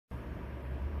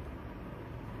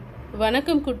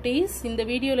வணக்கம் குட்டீஸ். இந்த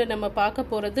வீடியோல நம்ம பார்க்க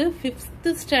போறது 5th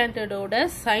ஸ்டாண்டர்டோட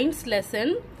science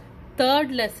lesson 3rd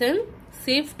lesson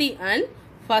safety and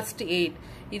first eight.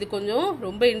 இது கொஞ்சம்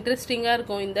ரொம்ப இன்ட்ரெஸ்டிங்கா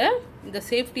இருக்கும் இந்த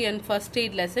safety and first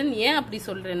eight lesson. ஏன் அப்படி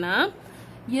சொல்றேன்னா,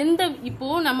 இப்போ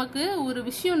நமக்கு ஒரு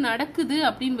விஷயம் நடக்குது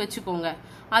அப்படின்னு வச்சுக்கோங்க,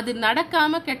 அது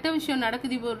நடக்காம கெட்ட விஷயம்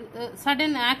நடக்குது. இப்போ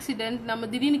சடன் ஆக்சிடென்ட், நம்ம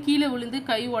திடீர்னு கீழே விழுந்து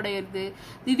கை உடையிறது,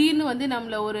 திடீர்னு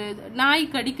நம்மள ஒரு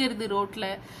நாய் கடிக்கிறது ரோட்ல,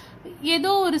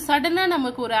 ஏதோ ஒரு சடனா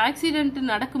நமக்கு ஒரு ஆக்சிடென்ட்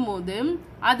நடக்கும் போது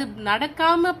அது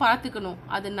நடக்காம பாத்துக்கணும்.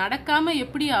 அது நடக்காம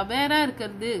எப்படி அவேரா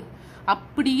இருக்கிறது,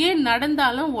 அப்படியே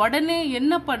நடந்தாலும் உடனே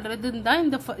என்ன பண்றதுன்னு தான்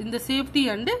இந்த சேஃப்டி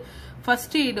அண்ட்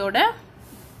ஃபர்ஸ்ட் எய்டோட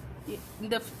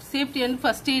இந்த சேஃப்டி அண்ட்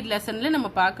ஃபர்ஸ்ட் எய்ட் லெசன்ல நம்ம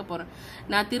பார்க்க போறோம்.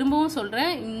 நான் திரும்பவும்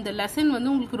சொல்றேன், இந்த லெசன்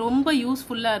உங்களுக்கு ரொம்ப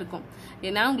யூஸ்ஃபுல்லா இருக்கும்.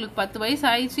 ஏன்னா உங்களுக்கு 10 வயசு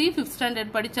ஆயிடுச்சு, 5th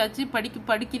ஸ்டாண்டர்ட் படிச்சாச்சு,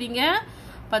 படிக்கிறீங்க,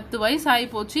 10 வயசு ஆகி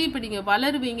போச்சு. இப்ப நீங்க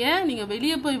வளருவீங்க, நீங்க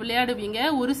வெளியே போய் விளையாடுவீங்க.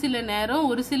 ஒரு சில நேரம்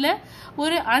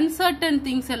ஒரு அன்சர்டன்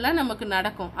திங்ஸ் எல்லாம் நமக்கு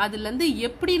நடக்கும். அதுல இருந்து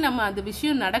எப்படி நம்ம அந்த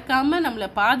விஷயம் நடக்காம நம்மள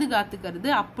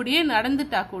பாதுகாத்துக்கிறது, அப்படியே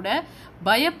நடந்துட்டா கூட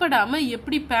பயப்படாம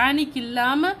எப்படி பேனிக்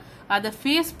இல்லாம அதை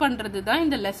ஃபேஸ் பண்றது தான்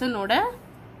இந்த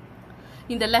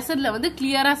லெசன்ல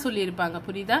கிளியரா சொல்லியிருப்பாங்க.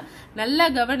 புரியுதா? நல்லா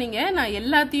கவனிங்க, நான்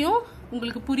எல்லாத்தையும்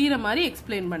உங்களுக்கு புரியுற மாதிரி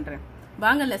எக்ஸ்பிளைன் பண்றேன்.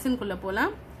 வாங்க லெசனுக்குள்ள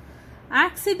போலாம்.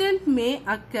 Accident may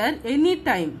occur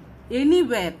anytime,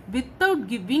 anywhere, without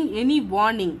giving any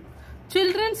warning.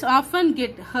 Children often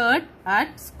get hurt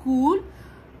at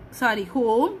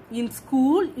home, in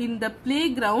school, in the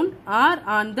playground, or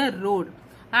on the road.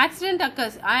 Accident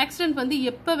occurs. Accident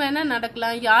எப்ப வேணா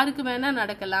நடக்கலாம், யாருக்கு வேணா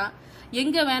நடக்கலாம்,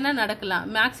 எங்க வேணா நடக்கலாம்.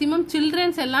 மேக்சிமம்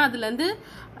சில்ட்ரன்ஸ் எல்லாம் அதுல இருந்து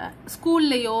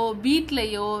ஸ்கூல்லையோ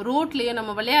வீட்லயோ ரோட்லயோ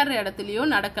நம்ம விளையாடுற இடத்துலயோ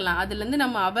நடக்கலாம். அதுல இருந்து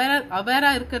நம்ம அவேரா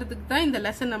இருக்கிறதுக்கு தான் இந்த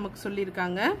லெசன் நமக்கு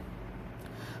சொல்லியிருக்காங்க.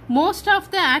 Most of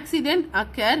the accident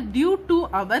occur due to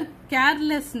our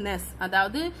carelessness.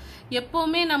 அதாவது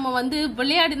எப்பவுமே நம்ம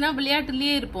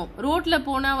விளையாட்டுலயே இருப்போம். ரோட்ல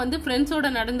போனா ஃப்ரெண்ட்ஸோட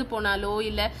நடந்து போனாலோ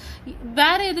இல்ல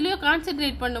வேற எதுலயோ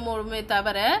கான்சென்ட்ரேட் பண்ணுமே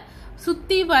தவிர,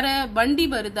 சுத்தி வர வண்டி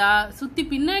வருதா, சுத்தி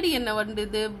பின்னாடி என்ன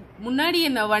வந்தது, முன்னாடி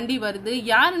என்ன வண்டி வருது,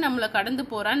 யாரு நம்மள கடந்து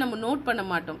போறா நம்ம நோட் பண்ண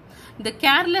மாட்டோம். இந்த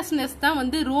கேர்லெஸ்னஸ்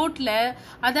தான் ரோட்ல,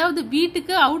 அதாவது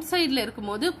வீட்டுக்கு அவுட் சைட்ல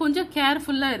இருக்கும்போது கொஞ்சம்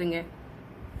கேர்ஃபுல்லா இருங்க.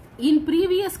 In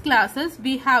previous classes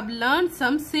we have learned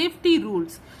some safety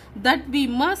rules that we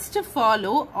must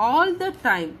follow all the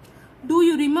time. Do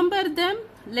you remember them?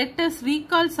 Let us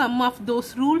recall some of those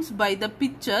rules by the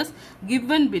pictures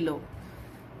given below.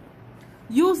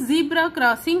 Use zebra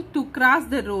crossing to cross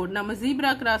the road. நம்ம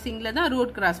zebra crossing ல தான் road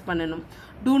cross பண்ணணும்.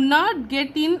 Do not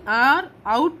get in or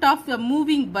out of a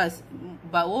moving bus.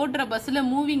 ஓடுற பஸ்ல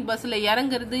moving பஸ்ல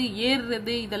இறங்குறது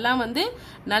ஏறுறது இதெல்லாம்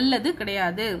நல்லது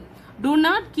கிடையாது. Do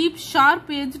not keep sharp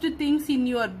edged things in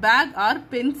your bag or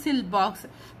pencil box.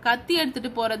 கத்தி எடுத்துட்டு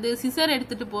போறது, சிசர்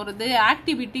எடுத்துட்டு போறது,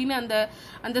 ஆக்டிவிட்டின்னு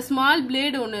அந்த ஸ்மால்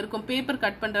பிளேடு ஒன்னு இருக்கும், பேப்பர்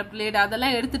கட் பண்ற பிளேடு,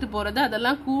 அதெல்லாம் எடுத்துட்டு போறது,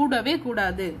 அதெல்லாம் கூடவே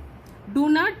கூடாது. Do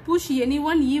not push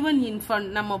anyone even in fun.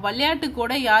 நம்ம விளையாட்டு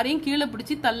கூட யாரையும் கீழே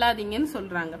பிடிச்சி தள்ளாதீங்கன்னு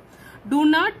சொல்றாங்க. Do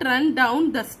not run down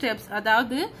the steps.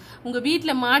 அதாவது உங்க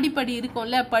வீட்டுல மாடிப்படி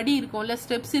இருக்கும்ல,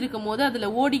 ஸ்டெப்ஸ் இருக்கும் போது அதுல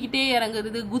ஓடிக்கிட்டே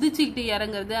இறங்குறது, குதிச்சுக்கிட்டே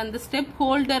இறங்குறது, அந்த ஸ்டெப்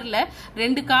ஹோல்டர்ல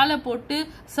 2 காலை போட்டு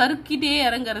சறுக்கிட்டே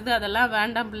இறங்குறது, அதெல்லாம்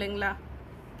வேண்டாம் பிள்ளைங்களா.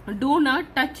 Do not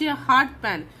touch a hot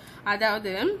pan.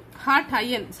 அதாவது ஹாட்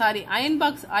அயன்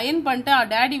பாக்ஸ் அயன் பண்ணிட்டு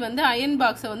டேடி அயன்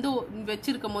பாக்ஸை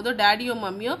வச்சிருக்கும் போதோ டேடியோ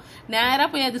மம்மியோ நேரா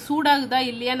போய் அது சூடாகுதா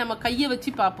இல்லையா நம்ம கையை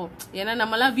வச்சு பார்ப்போம். ஏன்னா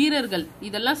நம்மலாம் வீரர்கள்,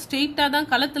 இதெல்லாம் ஸ்ட்ரெயிட்டா தான்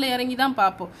களத்துல இறங்கி தான்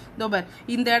பார்ப்போம். தோபர்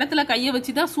இந்த இடத்துல கையை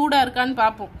வச்சுதான் சூடா இருக்கான்னு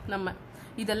பார்ப்போம். நம்ம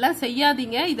இதெல்லாம்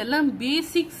செய்யாதீங்க. இதெல்லாம்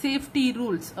பேசிக் safety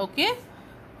rules. Okay.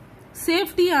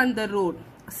 Safety on the road.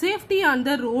 Safety on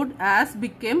the road has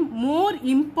become more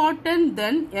important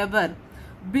than ever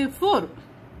before.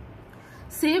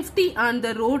 Safety on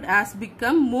the road has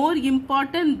become more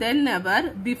important than ever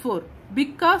before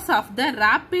because of the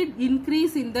rapid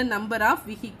increase in the number of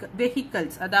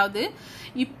vehicles. அதாவது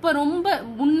இப்ப ரொம்ப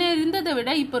முன்னே இருந்ததை விட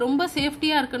இப்ப ரொம்ப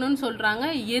சேஃப்டியா இருக்கணும்னு சொல்றாங்க.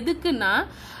 எதுக்குன்னா,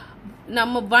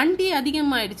 நம்ம வண்டி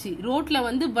அதிகமாயிடுச்சு, ரோட்ல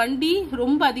வண்டி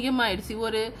ரொம்ப அதிகமாயிடுச்சு.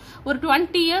 ஒரு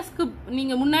 20 இயர்ஸ்க்கு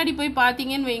நீங்க முன்னாடி போய்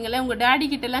பாத்தீங்கன்னு வைங்களேன், உங்க டேடி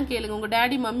கிட்ட எல்லாம் கேளுங்க, உங்க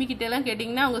டேடி மம்மி கிட்ட எல்லாம்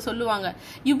கேட்டீங்கன்னா அவங்க சொல்லுவாங்க,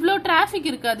 இவ்ளோ டிராபிக்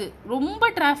இருக்காது,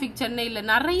 ரொம்ப டிராபிக் சென்னையில,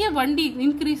 நிறைய வண்டி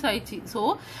இன்க்ரீஸ் ஆயிடுச்சு. சோ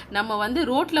நம்ம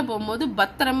ரோட்ல போகும்போது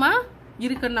பத்திரமா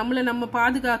இருக்க, நம்ம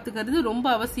பாதுகாத்துக்கிறது ரொம்ப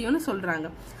அவசியம்னு சொல்றாங்க.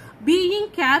 Being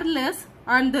careless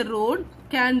on the road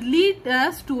can lead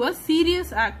us to a serious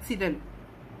accident.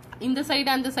 இந்த சைடு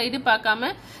அந்த சைடு பார்க்காம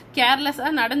கேர்லெஸ்ஸா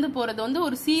நடந்து போறது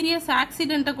ஒரு சீரியஸ்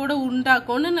ஆக்சிடென்ட்டை கூட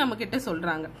உண்டாக்கும்னு நம்ம கிட்ட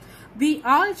சொல்றாங்க. We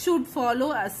all should follow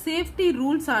a safety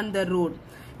rules on the road.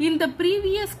 In the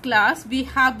previous class, we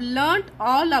have learnt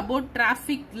all about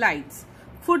traffic lights,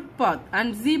 footpath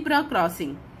and zebra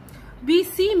crossing. We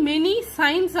see many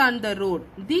signs on the road.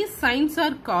 These signs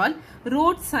are called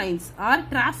road signs or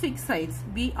traffic signs.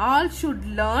 We all should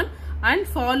learn and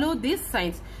follow these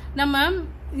signs. நம்ம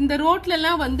இந்த ரோட்ல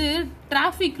எல்லாம் வந்து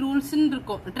traffic rules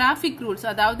இருக்கும். Traffic rules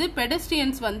அதாவது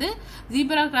pedestrians வந்து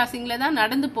zebra கிராசிங்ல தான்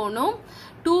நடந்து போகணும்.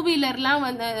 டூ வீலர்லாம்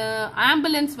வந்து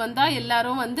ஆம்புலன்ஸ் வந்தா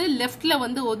எல்லாரும் வந்து லெஃப்ட்ல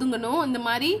வந்து ஒதுங்கணும். இந்த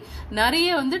மாதிரி நிறைய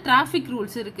வந்து டிராஃபிக்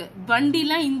ரூல்ஸ் இருக்கு.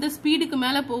 வண்டிலாம் இந்த ஸ்பீடுக்கு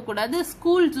மேல போக கூடாது.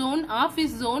 School zone,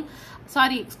 office zone,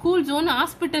 school zone,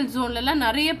 hospital ஜோன்ல எல்லாம்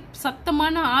நிறைய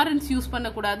சத்தமான ஹாரன்ஸ் யூஸ்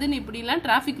பண்ணக்கூடாதுன்னு இப்படிலாம்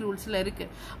டிராஃபிக் ரூல்ஸ்ல இருக்கு.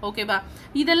 ஓகேவா?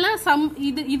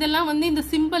 இதெல்லாம் வந்து இந்த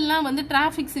சிம்பிள்லாம் வந்து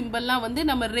டிராஃபிக் சிம்பிள்லாம் வந்து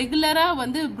நம்ம ரெகுலரா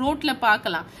வந்து ரோட்ல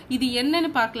பார்க்கலாம். இது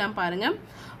என்னன்னு பார்க்கலாம் பாருங்க.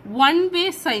 ஒன் வே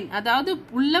சைன், அதாவது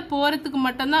உள்ள போறதுக்கு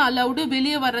மட்டும்தான் அலௌடு,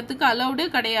 வெளியே வர்றதுக்கு அலௌடு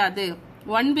கிடையாது.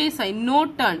 One way sign. No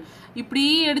turn, இப்படி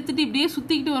எடுத்துட்டு இப்படியே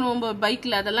சுத்திக்கிட்டு வருவோம்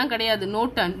பைக்ல, அதெல்லாம் கிடையாது. No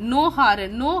turn. No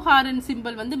horn. No horn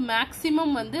simple வந்து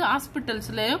மேக்சிமம் வந்து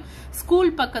ஹாஸ்பிட்டல்ஸ்லயும்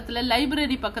ஸ்கூல் பக்கத்துல,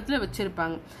 லைப்ரரி பக்கத்துல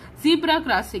வச்சிருப்பாங்க. ஜீப்ரா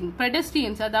கிராசிங்,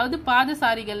 பெடஸ்ட்ரியன்ஸ் அதாவது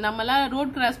பாதசாரிகள், நம்மளாம்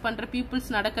ரோட் கிராஸ் பண்ற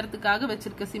பீப்புள்ஸ் நடக்கிறதுக்காக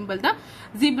வச்சிருக்க சிம்பிள் தான்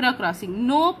ஜீப்ரா கிராசிங்.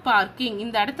 நோ பார்க்கிங்,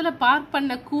 இந்த இடத்துல பார்க்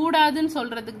பண்ண கூடாதுன்னு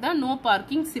சொல்றதுக்கு தான் no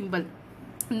parking simple.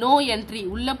 No entry,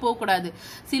 உள்ள போக கூடாது.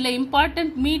 சில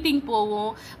இம்பார்ட்டன்ட் மீட்டிங்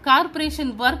போவோம்,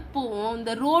 கார்பரேஷன் ஒர்க் போவோம்,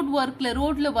 இந்த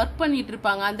ரோட்ல ஒர்க் பண்ணிட்டு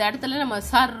இருப்பாங்க, அந்த இடத்துல நம்ம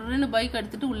சர்ன்னு பைக்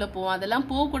எடுத்துட்டு உள்ள போவோம். அதெல்லாம்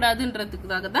போக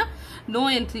கூடாதுன்றதுக்காக தான் no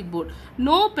entry board.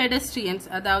 No pedestrians,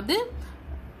 அதாவது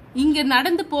இங்க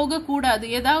நடந்து போக கூடாது.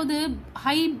 ஏதாவது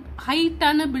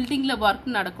ஹைட்டான பில்டிங்ல ஒர்க்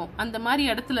நடக்கும், அந்த மாதிரி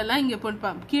இடத்துல எல்லாம் இங்க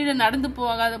கீழே நடந்து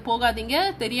போகாதீங்க,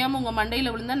 தெரியாம உங்க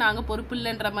மண்டையில விழுந்தா நாங்க பொறுப்பு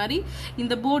இல்லைன்ற மாதிரி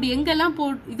இந்த போர்டு எங்கெல்லாம்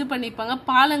இது பண்ணிருப்பாங்க.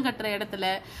 பாலம் கட்டுற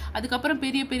இடத்துல, அதுக்கப்புறம்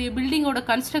பெரிய பெரிய பில்டிங்கோட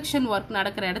கன்ஸ்ட்ரக்ஷன் ஒர்க்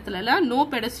நடக்கிற இடத்துல எல்லாம் நோ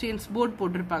பெடஸ்ட்ரியன்ஸ் போர்டு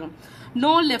போட்டிருப்பாங்க.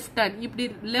 நோ லெஃப்ட் டர்ன், இப்படி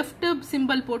லெஃப்ட்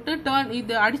சிம்பிள் போட்டு டர்ன்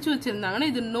இது அடிச்சு வச்சிருந்தாங்கன்னா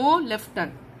இது no left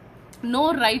turn. No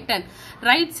right turn,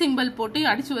 right simple போட்டு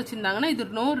அடிச்சு வச்சிருந்தாங்கன்னா இது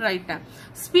no right turn.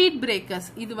 Speed breakers,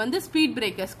 இது வந்து ஸ்பீட்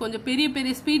பிரேக்கர்ஸ், கொஞ்சம் பெரிய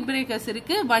பெரிய ஸ்பீட் பிரேக்கர்ஸ்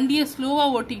இருக்கு, வண்டியை ஸ்லோவா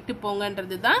ஓட்டிக்கிட்டு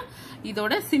போங்கன்றது தான்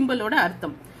இதோட சிம்பிளோட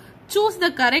அர்த்தம். Choose the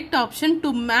correct option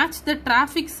to match the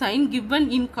traffic sign given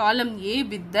in column A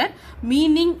with the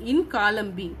meaning in column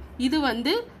B. இது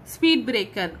வந்து ஸ்பீட்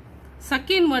பிரேக்கர்.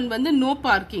 செகண்ட் ஒன் வந்து நோ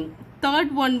பார்க்கிங்,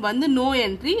 தேர்ட் ஒன் வந்து no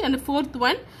entry, and fourth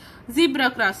one zebra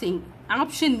crossing.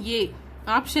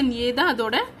 Option A தான்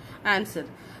அதோட answer.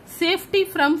 Safety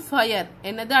from fire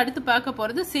என்னது அடுத்து பார்க்க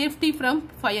போறது. சேஃப்டி ஃப்ரம்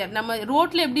ஃபயர், நம்ம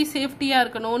ரோட்ல எப்படி சேஃப்டியா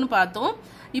இருக்கணும்னு பார்த்தோம்.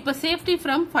 இப்ப சேஃப்டி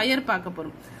ஃப்ரம் ஃபயர் பார்க்க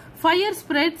போறோம். Fire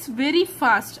spreads very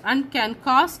fast and can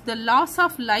cause the loss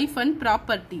of life and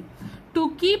property. To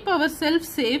keep ourselves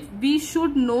safe, we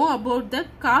should know about the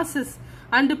causes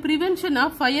and prevention of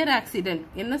fire accident.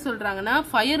 என்ன சொல்றாங்கன்னா,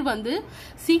 fire வந்து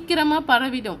சீக்கிரமா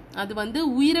பரவிடும், அது வந்து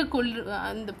உயிரை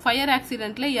அந்த ஃபயர்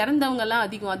ஆக்சிடென்ட்ல இறந்தவங்க எல்லாம்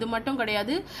அதிகம். அது மட்டும்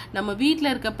கிடையாது, நம்ம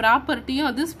வீட்டில் இருக்க ப்ராப்பர்ட்டியும்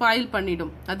அது ஸ்பாயில்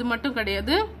பண்ணிடும். அது மட்டும்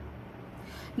கிடையாது,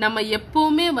 நம்ம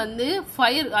எப்பவுமே வந்து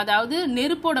ஃபயர் அதாவது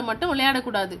நெருப்போட மட்டும்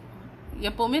விளையாடக்கூடாது.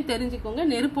 எப்பவுமே தெரிஞ்சுக்கோங்க,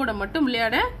 நெருப்போட மட்டும்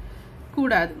விளையாட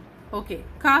கூடாது. Okay.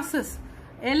 Causes: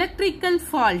 electrical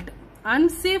fault,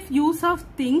 unsafe use of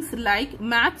things like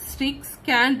matchsticks,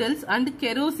 candles and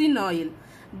kerosene oil,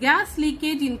 gas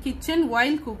leakage in kitchen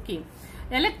while cooking.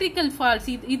 Electrical faults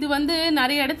இது வந்து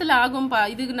நிறைய இடத்துல ஆகும்பா.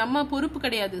 இதுக்கு நம்ம பொறுப்பு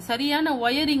கிடையாது. சரியான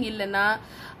ஒயரிங் இல்லைன்னா,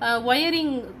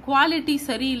 ஒயரிங் குவாலிட்டி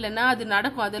சரியில்லைன்னா அது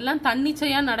நடக்கும். அதெல்லாம்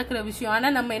தன்னிச்சையா நடக்கிற விஷயம். ஆனா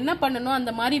நம்ம என்ன பண்ணணும்,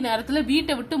 அந்த மாதிரி நேரத்துல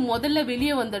வீட்டை விட்டு முதல்ல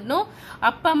வெளியே வந்துடணும்,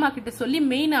 அப்பா அம்மா கிட்ட சொல்லி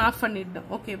மெயின் ஆஃப்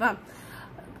பண்ணிடணும். ஓகேவா?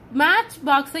 மேட்ச்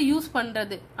பாக்ஸை யூஸ்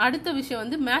பண்றது அடுத்த விஷயம்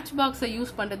வந்து மேட்ச் பாக்ஸை யூஸ்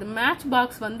பண்றது. மேட்ச்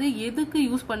பாக்ஸ் வந்து எதுக்கு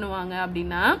யூஸ் பண்ணுவாங்க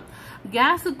அப்படின்னா,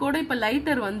 கேஸுக்கு கூட இப்ப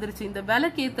லைட்டர் வந்துருச்சு. இந்த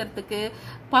விளக்கு ஏத்துறதுக்கு,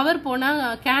 பவர் போனா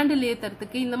கேண்டில்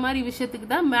ஏத்துறதுக்கு, இந்த மாதிரி விஷயத்துக்கு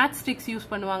தான் மேட்ச் ஸ்டிக்ஸ் யூஸ்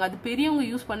பண்ணுவாங்க. அது பெரியவங்க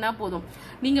யூஸ் பண்ணா போதும்.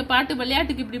 நீங்க பாட்டு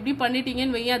விளையாட்டுக்கு இப்படி இப்படி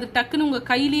பண்ணிட்டீங்கன்னு வைங்க, அது டக்குன்னு உங்க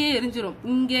கையிலேயே எரிஞ்சிரும்,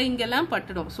 இங்கெல்லாம்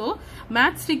பட்டுடும். ஸோ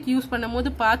மேட்ச் ஸ்டிக் யூஸ் பண்ணும்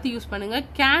போது பார்த்து யூஸ் பண்ணுங்க.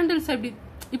 கேண்டில்ஸ்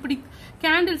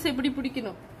எப்படி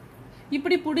பிடிக்கணும்,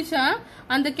 இப்படி பிடிச்சா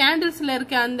அந்த கேண்டில்ஸ்ல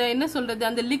இருக்க அந்த என்ன சொல்றது,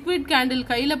 அந்த லிக்விட் கேண்டில்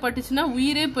கையில பட்டுச்சுன்னா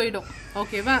உயிரே போயிடும்.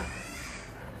 ஓகேவா?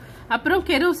 அப்புறம்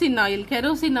கெரோசின்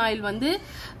ஆயில் வந்து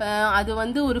அது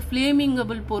வந்து ஒரு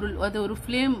ஃபிளேமிங்கபிள் பொருள். அது ஒரு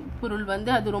ஃபிளேம் பொருள் வந்து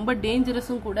அது ரொம்ப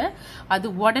டேஞ்சரஸும் கூட. அது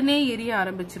உடனே எரிய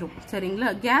ஆரம்பிச்சிடும். சரிங்களா?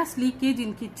 கேஸ் லீக்கேஜ்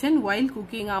இன் கிச்சன் வைல்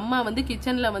குக்கிங். அம்மா வந்து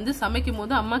கிச்சன்ல வந்து சமைக்கும்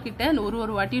போது அம்மா கிட்ட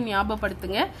ஒரு வாட்டியும்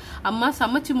ஞாபகப்படுத்துங்க, அம்மா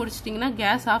சமைச்சு முடிச்சிட்டீங்கன்னா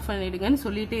கேஸ் ஆஃப் பண்ணிடுங்கன்னு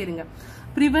சொல்லிட்டே இருங்க.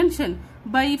 Prevention: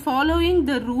 by following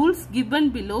the rules given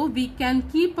below, we can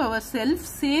keep ourselves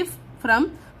safe from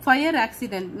fire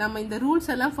accident. நம்ம இந்த ரூல்ஸ்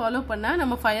எல்லாம் ஃபாலோ பண்ணா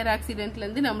நம்ம ஃபயர் ஆக்சிடென்ட்ல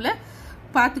இருந்து நம்மள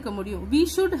பார்த்துக்க முடியும். we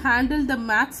should handle the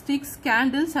matchsticks,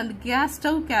 candles and gas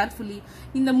stove carefully.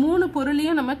 இந்த மூணு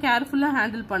பொருளையும் நம்ம கேர்ஃபுல்லா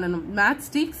ஹேண்டில் பண்ணணும்.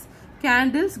 matchsticks,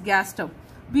 candles, gas stove.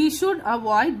 we should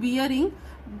avoid wearing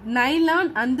nylon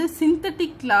and the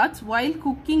synthetic cloths while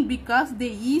cooking because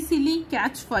they easily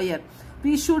catch fire.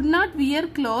 we should not wear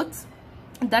clothes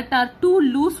that are too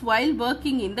loose while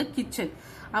working in the kitchen.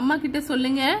 அம்மா கிட்ட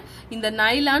சொல்லுங்க, இந்த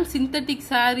nylon synthetic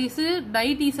saris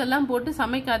nighties எல்லாம் போட்டு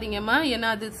சமைக்காதீங்கம்மா, ஏன்னா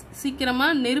அது சீக்கிரமா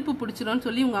நெருப்பு பிடிச்சிரும்னு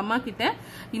சொல்லி உங்க அம்மா கிட்ட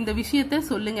இந்த விஷயத்த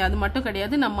சொல்லுங்க. அது மட்டும்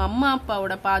கிடையாது, நம்ம அம்மா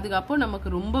அப்பாவோட பாதுகாப்பும்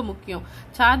நமக்கு ரொம்ப முக்கியம்.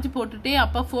 சார்ஜ் போட்டுட்டே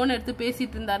அப்பா போன் எடுத்து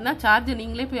பேசிட்டு இருந்தாருன்னா சார்ஜை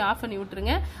நீங்களே போய் ஆஃப் பண்ணி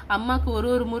விட்டுருங்க. அம்மாக்கு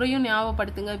ஒரு முறையும்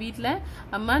ஞாபகப்படுத்துங்க வீட்டில்,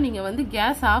 அம்மா நீங்க வந்து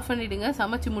கேஸ் ஆஃப் பண்ணிடுங்க,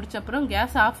 சமைச்சு முடிச்ச அப்புறம்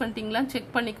கேஸ் ஆஃப் பண்ணிட்டீங்களான்னு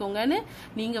செக் பண்ணிக்கோங்கன்னு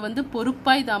நீங்க வந்து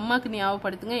பொறுப்பா இது அம்மாக்கு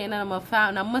ஞாபகப்படுத்துங்க. ஏன்னா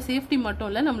நம்ம சேஃப்டி மட்டும்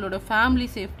இல்ல, நம்மளோட ஃபேமிலி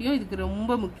சேஃப்டியும் இதுக்கு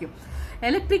ரொம்ப முக்கியம்.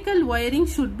 Electrical wiring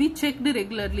should be checked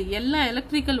regularly. எல்லா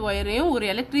எலக்ட்ரிக்கல் ஒயரையும் ஒரு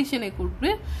எலக்ட்ரீஷியனை கூப்பிட்டு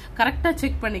கரெக்டா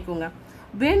செக் பண்ணிக்கோங்க.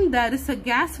 when there is a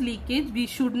gas leakage we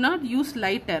should not use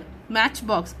lighter,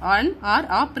 matchbox or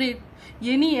operate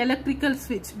any electrical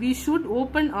switch. we should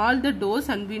open all the doors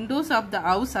and windows of the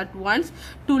house at once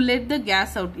to let the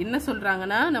gas out. என்ன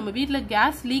சொல்றாங்கன்னா, நம்ம வீட்ல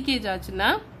case leakage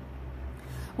ஆச்சுன்னா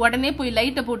உடனே போய்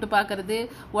லைட்டை போட்டு பாக்குறது,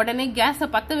 உடனே கேஸை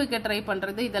பத்த வைக்க ட்ரை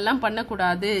பண்றது, இதெல்லாம்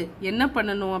பண்ணக்கூடாது. என்ன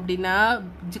பண்ணணும் அப்படின்னா,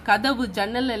 கதவு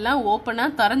ஜன்னல் எல்லாம் ஓப்பனா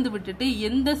திறந்து விட்டுட்டு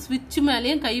எந்த ஸ்விட்ச்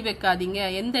மேலேயும் கை வைக்காதீங்க,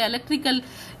 எந்த எலக்ட்ரிக்கல்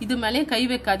இது மேலேயும் கை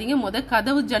வைக்காதீங்க.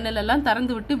 கதவு ஜன்னல் எல்லாம்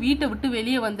திறந்து விட்டு வீட்டை விட்டு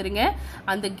வெளியே வந்துருங்க.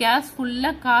 அந்த கேஸ்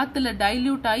ஃபுல்லா காத்துல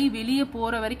டைல்யூட் ஆகி வெளியே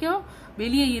போற வரைக்கும்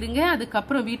வெளியே இருங்க.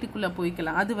 அதுக்கப்புறம் வீட்டுக்குள்ள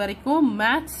போய்க்கலாம். அது வரைக்கும்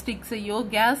மேட்ச் ஸ்டிக்ஸையோ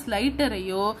கேஸ்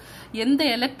லைட்டரையோ எந்த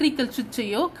எலக்ட்ரிக்கல்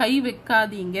சுவிட்சையோ கை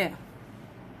வைக்காதீங்க.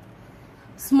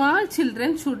 Small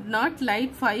children should not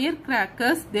light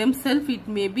firecrackers themselves, it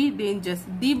may be dangerous.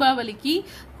 தீபாவளிக்கு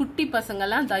குட்டி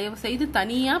பசங்கெல்லாம் தயவு செய்து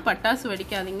தனியா பட்டாசு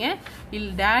வெடிக்காதீங்க.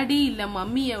 டாடி இல்ல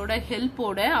மம்மியோட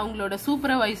ஹெல்ப்போட அவங்களோட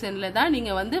சூப்பர்வைசன்ல தான்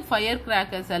நீங்க வந்து ஃபயர்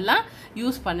கிராக்கர்ஸ் எல்லாம்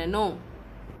யூஸ் பண்ணணும்.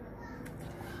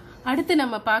 அடுத்து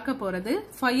நம்ம பார்க்க போறது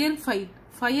fire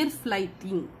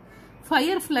ஃபிளைட்டிங்.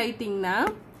 Fire ஃபிளைட்டிங்னா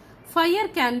fire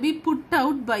can be put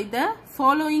out by the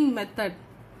following method.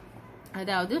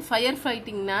 அதாவது ஃபயர்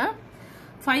ஃபைட்டிங்னா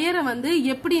ஃபயரை வந்து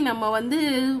எப்படி நம்ம வந்து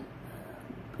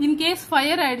இன்கேஸ்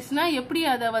ஃபயர் ஆயிடுச்சுன்னா எப்படி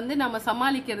அதை வந்து நம்ம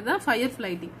சமாளிக்கிறது தான் fire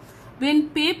ஃபிளைட்டிங். When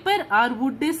paper R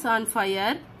would is on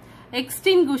fire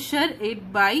extinguisher it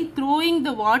by throwing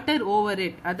the water over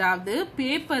it. அதாவது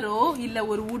பேப்பரோ இல்ல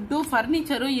ஒரு வுட்டோ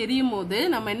ஃபர்னிச்சரோ எரியும் போது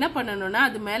நம்ம என்ன பண்ணணும்னா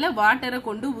அது மேல வாட்டரை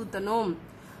கொண்டு ஊத்தணும்.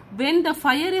 when the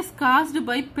fire is caused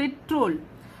by petrol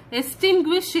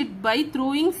extinguish it by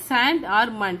throwing sand or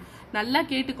mud. நல்லா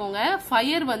கேட்டுக்கோங்க,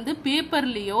 ஃபயர் வந்து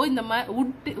பேப்பர்லயோ இந்த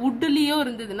வுட்லயோ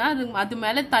இருந்ததுன்னா அது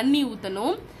மேல தண்ணி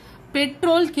ஊத்தணும்.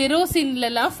 பெட்ரோல் கெரோசின்ல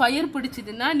எல்லாம் ஃபயர்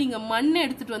பிடிச்சதுன்னா நீங்க மண்ணை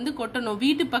எடுத்துட்டு வந்து கொட்டணும்.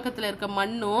 வீட்டு பக்கத்துல இருக்க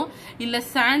மண்ணோ இல்ல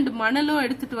சாண்ட் மணலோ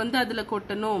எடுத்துட்டு வந்து அதுல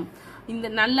கொட்டணும். இந்த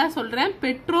நல்லா சொல்றேன்,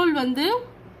 பெட்ரோல் வந்து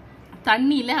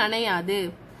தண்ணியில அணையாது.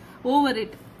 Over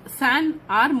it sand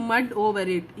or mud over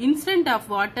it. Instead of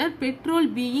water, petrol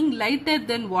being lighter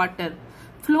than water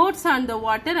floats on the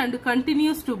water and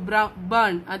continues to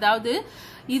burn. அதாவது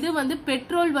இது வந்து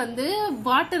பெட்ரோல் வந்து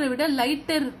வாட்டரை விட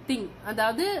லைட்டர் திங்,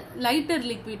 அதாவது லைட்டர்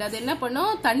லிக்விட். அது என்ன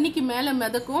பண்ணும், தண்ணிக்கு மேல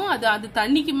மிதக்கும், அது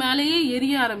தண்ணிக்கு மேலேயே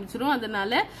எரிய ஆரம்பிச்சிடும்.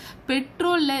 அதனால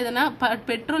பெட்ரோல்ல எதனா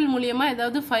பெட்ரோல் மூலியமா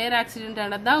ஏதாவது ஃபயர் ஆக்சிடென்ட்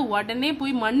ஆனதா உடனே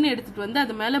போய் மண் எடுத்துட்டு வந்து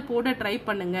அது மேல போட ட்ரை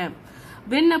பண்ணுங்க.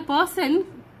 when a person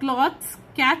clothes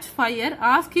catch fire,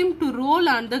 ask him to roll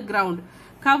on the ground,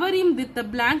 cover him with a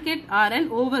blanket or an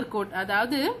overcoat.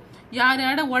 அதாவது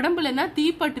யாரோட உடம்புலன்னா தீ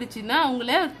பட்டுருச்சுன்னா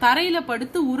அவங்கள தரையில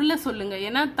படுத்து உருள சொல்லுங்க.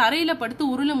 ஏன்னா தரையில படுத்து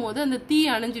உருளும் போது அந்த தீ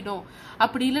அணைஞ்சிடும்.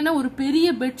 அப்படி இல்லைன்னா ஒரு பெரிய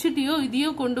பெட்ஷீட்டையோ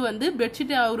இதையோ கொண்டு வந்து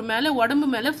பெட்ஷீட் அவர் மேல உடம்பு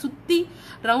மேல சுத்தி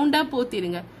ரவுண்டா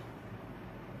போத்திருங்க.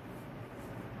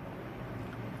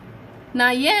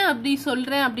 நான் ஏன் அப்படி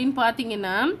சொல்றேன் அப்படின்னு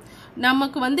பாத்தீங்கன்னா,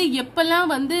 நமக்கு வந்து எப்பெல்லாம்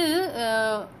வந்து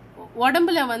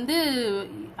உடம்புல வந்து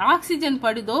ஆக்சிஜன்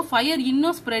படுதோ ஃபயர்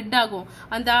இன்னும் ஸ்ப்ரெட் ஆகும்.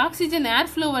 அந்த ஆக்சிஜன் ஏர்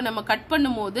ஃப்ளோவை நம்ம கட்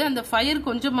பண்ணும் போது அந்த ஃபயர்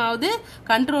கொஞ்சமாவது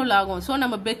கண்ட்ரோல் ஆகும். ஸோ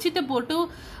நம்ம பெட்ஷீட்டை போட்டு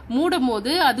மூடும்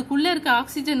போது அதுக்குள்ள இருக்க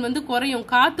ஆக்சிஜன் வந்து குறையும்,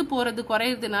 காத்து போறது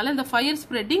குறையறதுனால அந்த ஃபயர்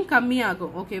ஸ்ப்ரெட்டிங்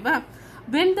கம்மியாகும். ஓகேவா?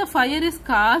 when the fire is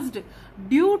caused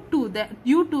due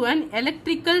to an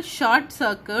electrical short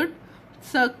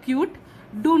circuit,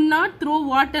 do not throw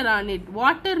water on it.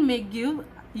 Water may give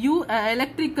you an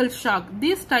electrical shock.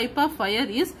 This type of fire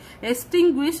is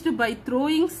extinguished by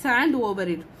throwing sand over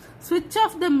it. Switch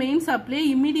off the main supply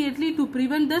immediately to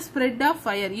prevent the spread of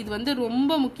fire. இது வந்து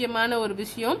ரொம்ப முக்கியமான ஒரு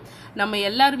விஷயம், நம்ம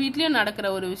எல்லார் வீட்லயும் நடக்கிற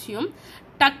ஒரு விஷயம்.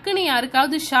 டக்குன்னு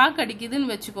யாருக்காவது ஷாக்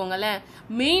அடிக்குதுன்னு வச்சுக்கோங்களேன்,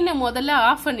 மெயினை முதல்ல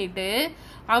ஆஃப் பண்ணிட்டு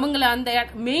அவங்கள அந்த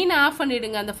மெயின் ஆஃப்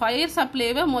பண்ணிடுங்க. அந்த ஃபயர்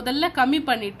சப்ளைவை முதல்ல கம்மி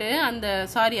பண்ணிட்டு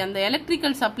அந்த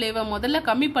எலக்ட்ரிக்கல் சப்ளைவை முதல்ல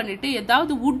கம்மி பண்ணிட்டு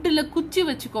ஏதாவது வுட்டில் குச்சி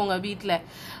வச்சுக்கோங்க. வீட்டில்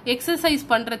எக்ஸசைஸ்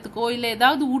பண்ணுறதுக்கோ இல்லை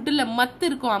ஏதாவது வுட்டில் மத்து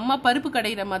இருக்கும், அம்மா பருப்பு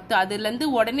கடைகிற மத்து, அதுலேருந்து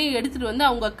உடனே எடுத்துகிட்டு வந்து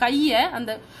அவங்க கையை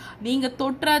நீங்கள்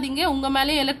தொட்டுறாதீங்க, உங்கள்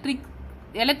மேலே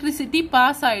எலக்ட்ரிசிட்டி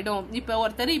பாஸ் ஆகிடும். இப்போ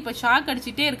ஒருத்தர் இப்போ ஷாக்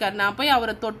அடிச்சுட்டே இருக்கார், நான் போய்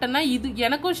அவரை தொட்டேன்னா இது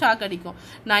எனக்கும் ஷாக் அடிக்கும்.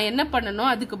 நான் என்ன பண்ணணும்,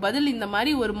 அதுக்கு பதில் இந்த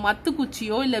மாதிரி ஒரு மத்து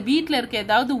குச்சியோ இல்லை வீட்டில் இருக்க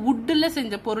ஏதாவது வுட்டில்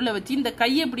செஞ்ச பொருளை வச்சு இந்த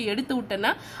கையை இப்படி எடுத்து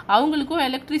விட்டேன்னா அவங்களுக்கும்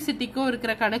எலக்ட்ரிசிட்டிக்கும்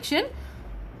இருக்கிற கனெக்ஷன்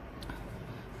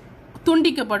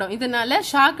துண்டிக்கப்படும். இதனால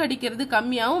ஷாக் அடிக்கிறது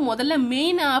கம்மியாகும். முதல்ல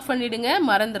மெயின் ஆஃப் பண்ணிடுங்க,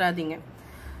 மறந்துடாதீங்க.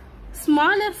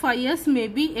 Smaller fires may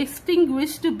be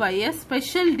extinguished by a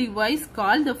special device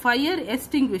called the fire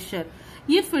extinguisher.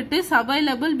 If it is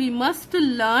available, we must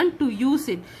learn to use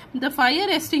it. இந்த fire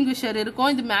extinguisher இருக்கும்,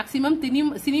 இது மேக்ஸிமம்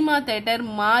சினிமா தியேட்டர்,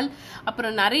 மால்,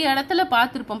 அப்புறம் நிறைய இடத்துல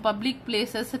பார்த்துருப்போம், public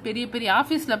places, பெரிய பெரிய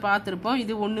ஆஃபீஸில் பார்த்துருப்போம்.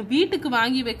 இது ஒன்று வீட்டுக்கு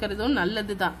வாங்கி வைக்கிறதும்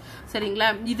நல்லது தான், சரிங்களா?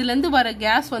 இதுலேருந்து வர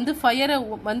கேஸ் ஃபயரை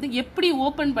எப்படி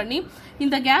ஓப்பன் பண்ணி,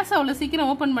 இந்த கேஸ் அவ்வளோ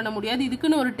சீக்கிரம் ஓப்பன் பண்ண முடியாது,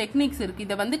 இதுக்குன்னு ஒரு டெக்னிக்ஸ்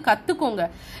இருக்குது. இதை கற்றுக்கோங்க.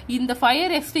 இந்த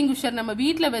ஃபயர் எக்ஸ்டிங்விஷர் நம்ம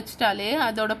வீட்டில் வச்சுட்டாலே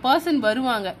அதோட பர்சன்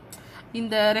வருவாங்க,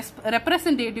 இந்த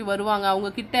ரெப்ரசன்டேட்டிவ் வருவாங்க, அவங்க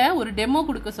கிட்ட ஒரு டெமோ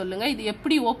கொடுக்க சொல்லுங்க. இது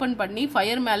எப்படி ஓப்பன் பண்ணி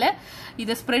ஃபயர் மேலே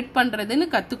இதை ஸ்ப்ரெட் பண்ணுறதுன்னு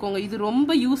கற்றுக்கோங்க. இது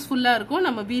ரொம்ப யூஸ்ஃபுல்லாக இருக்கும்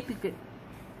நம்ம வீட்டுக்கு.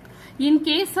 In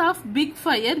case of big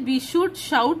fire, we should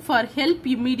shout for help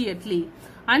immediately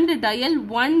and dial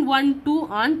 112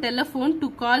 on telephone to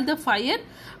call the fire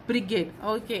brigade.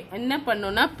 Okay, என்ன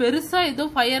பண்ணணும்னா பெருசா ஏதோ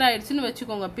ஃபயர் ஆயிடுச்சுன்னு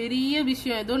வச்சுக்கோங்க, பெரிய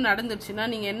விஷயம் ஏதோ நடந்துருச்சுன்னா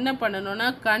நீங்க என்ன பண்ணணும்னா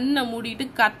கண்ணை மூடிட்டு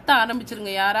கத்த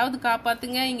ஆரம்பிச்சிருங்க. யாராவது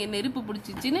காப்பாத்துங்க, இங்க நெருப்பு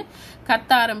பிடிச்சிச்சுன்னு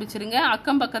கத்த ஆரம்பிச்சிருங்க.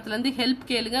 அக்கம் பக்கத்துல இருந்து ஹெல்ப்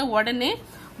கேளுங்க. உடனே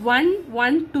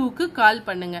 112க்கு கால்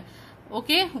பண்ணுங்க.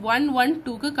 ஓகே,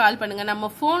 112க்கு கால் பண்ணுங்க.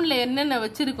 நம்ம போன்ல என்னென்ன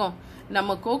வச்சிருக்கோம்,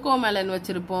 நம்ம கோகோ மேலன்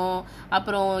வச்சிருப்போம்,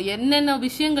 அப்புறம் என்னென்ன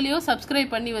விஷயங்களையோ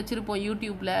சப்ஸ்கிரைப் பண்ணி வச்சிருப்போம்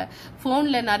யூடியூப்ல,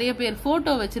 போன்ல நிறைய பேர்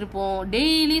போட்டோ வச்சிருப்போம்,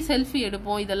 டெய்லி செல்ஃபி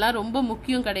எடுப்போம். இதெல்லாம் ரொம்ப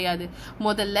முக்கியம் கிடையாது.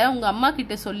 முதல்ல உங்க அம்மா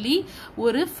கிட்ட சொல்லி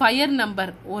ஒரு ஃபயர்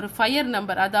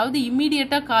நம்பர், அதாவது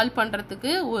இம்மீடியட்டா கால்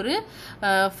பண்றதுக்கு ஒரு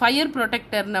ஃபயர்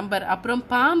ப்ரொடெக்டர் நம்பர், அப்புறம்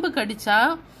பாம்பு கடிச்சா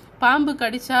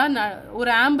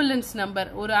ஒரு ஆம்புலன்ஸ்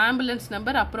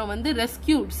நம்பர், அப்புறம்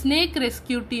ஸ்னேக்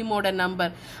ரெஸ்கியூ டீமோட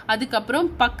நம்பர், அதுக்கப்புறம்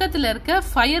பக்கத்துல இருக்க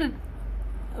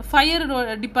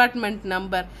ஃபயர் டிபார்ட்மெண்ட்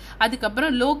நம்பர்,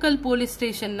 அதுக்கப்புறம் லோக்கல் போலீஸ்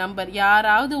ஸ்டேஷன் நம்பர்,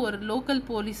 யாராவது ஒரு லோக்கல்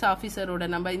போலீஸ் ஆபீசரோட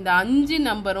நம்பர். இந்த 5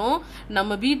 நம்பரும்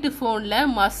நம்ம வீட்டு போன்ல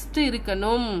மஸ்ட்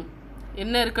இருக்கணும்.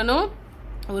 என்ன இருக்கணும்?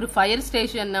 ஒரு ஃபயர்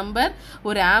ஸ்டேஷன் நம்பர்,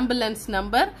 ஒரு ஆம்புலன்ஸ்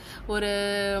நம்பர்,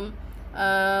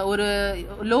 ஒரு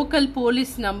லோக்கல்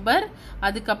போலீஸ் நம்பர்,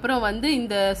 அதுக்கப்புறம்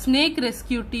இந்த ஸ்னேக்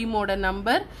ரெஸ்கியூ டீமோட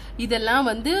நம்பர்.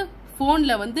 இதெல்லாம்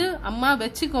போன்ல அம்மா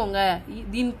வச்சுக்கோங்க.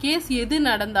 இன்கேஸ் எது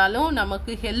நடந்தாலும்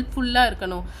நமக்கு ஹெல்ப்ஃபுல்லா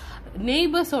இருக்கணும்.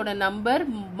 நெய்பர்ஸோட நம்பர்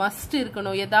மஸ்ட்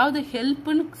இருக்கணும். ஏதாவது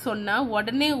ஹெல்ப்னு சொன்னா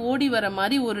உடனே ஓடி வர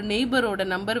மாதிரி ஒரு நெய்பரோட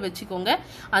நம்பர் வச்சுக்கோங்க.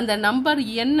 அந்த நம்பர்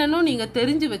என்னன்னு நீங்க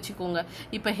தெரிஞ்சு வச்சுக்கோங்க.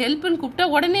 இப்ப ஹெல்ப்னு கூப்பிட்டா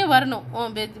உடனே வரணும்,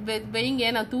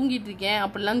 வைங்க நான் தூங்கிட்டு இருக்கேன்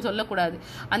அப்படிலாம் சொல்லக்கூடாது.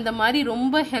 அந்த மாதிரி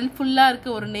ரொம்ப ஹெல்ப்ஃபுல்லா இருக்க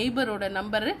ஒரு நெய்பரோட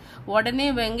நம்பர் உடனே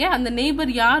வைங்க. அந்த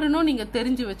நெய்பர் யாருன்னு நீங்க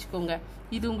தெரிஞ்சு வச்சுக்கோங்க.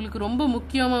 இது உங்களுக்கு ரொம்ப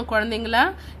முக்கியமா குழந்தைங்களா?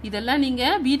 இதெல்லாம் நீங்க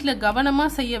வீட்டுல கவனமா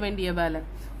செய்ய வேண்டிய வேலை.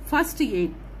 First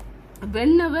eight.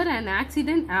 Whenever an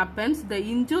accident happens, the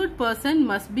injured person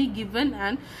must be given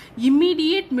an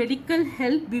immediate medical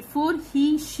help before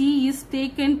she is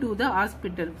taken to the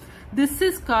hospital. This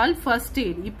is called first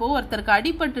aid. இப்போ ஒருத்தருக்கு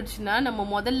அடிபட்டுச்சுன்னா நம்ம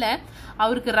முதல்ல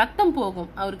அவருக்கு ரத்தம் போகும்,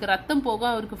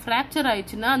 அவருக்கு ஃப்ராக்சர்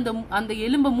ஆயிடுச்சுன்னா அந்த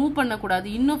எலும்பை மூவ் பண்ணக்கூடாது,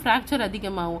 இன்னும் ஃப்ராக்சர்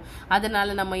அதிகமாகும்.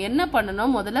 அதனால நம்ம என்ன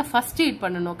பண்ணணும், முதல்ல ஃபர்ஸ்ட் எய்ட்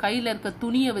பண்ணணும். கையில இருக்க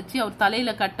துணியை வச்சு அவர்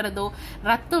தலையில கட்டுறதோ,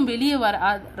 ரத்தம் வெளியே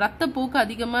ரத்த போக்கு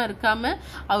அதிகமா இருக்காம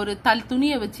அவர்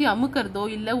துணியை வச்சு அமுக்கிறதோ,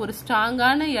 இல்ல ஒரு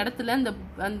ஸ்ட்ராங்கான இடத்துல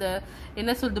அந்த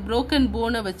என்ன சொல்றது புரோக்கன்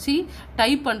போனை வச்சு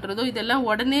டைப் பண்றதோ, இதெல்லாம்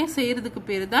உடனே செய்யறதுக்கு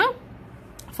பேரு தான்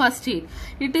first aid.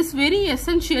 It is very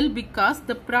essential because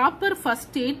the proper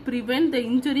first aid prevent the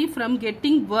injury from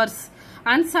getting worse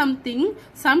and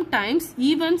sometimes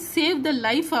even save the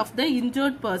life of the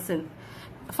injured person.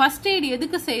 First eight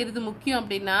எதுக்கு செய்யறது முக்கியம்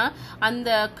அப்படின்னா, அந்த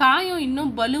காயம்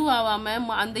இன்னும் பலுவாகாம,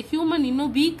 அந்த ஹியூமன்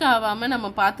இன்னும் வீக் ஆகாம நம்ம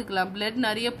பாத்துக்கலாம். பிளட்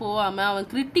நிறைய போகாம, அவன்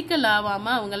கிரிட்டிக்கல் ஆகாம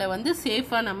அவங்கள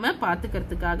சேஃபா நம்ம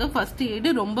பாத்துக்கிறதுக்காக ஃபர்ஸ்ட்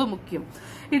எய்டு ரொம்ப முக்கியம்.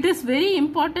 It is very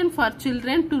important for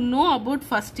children to know about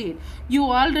first aid. You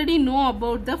already know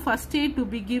about the first aid to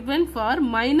be given for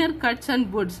minor cuts and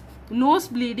wounds, nose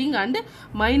bleeding and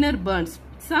minor burns.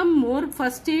 some more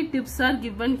first aid tips are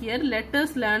given here. Let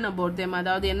us learn about them.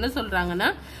 அதாவது என்ன சொல்றாங்கன்னா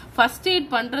first aid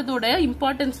பண்றதோட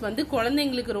importance வந்து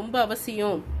குழந்தைங்களுக்கு ரொம்ப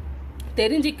அவசியம்,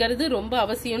 தெரிஞ்சிக்கிறது ரொம்ப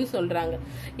அவசியம்னு சொல்றாங்க.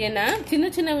 ஏன்னா சின்ன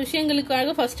சின்ன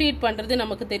விஷயங்களுக்காக ஃபர்ஸ்ட் எய்ட் பண்றது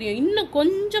நமக்கு தெரியும், இன்னும்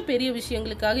கொஞ்சம் பெரிய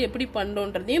விஷயங்களுக்காக எப்படி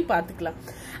பண்றோன்றதையும் பார்த்துக்கலாம்.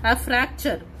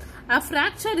 A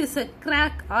fracture is a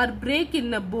crack or break in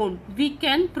a bone. We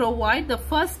can provide the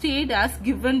first aid as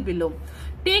given below.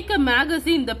 Take a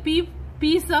magazine, the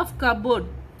piece of cupboard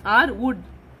or wood,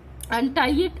 and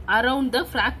tie it around the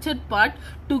fractured part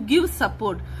to give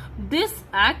support. This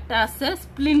acts as a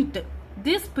splint.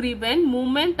 This prevents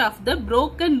movement of the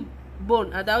broken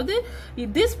bone. அதாவது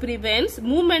this prevents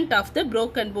movement of the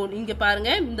broken bone. இங்க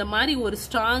பாருங்க, இந்த மாதிரி ஒரு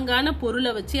ஸ்ட்ராங்கான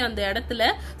பொருளை வச்சு அந்த இடத்துல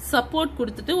சப்போர்ட்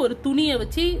கொடுத்துட்டு ஒரு துணியை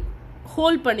வச்சு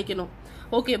ஹோல்ட் பண்ணிக்கணும்.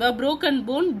 ஓகேவா? broken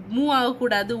bone மூவ்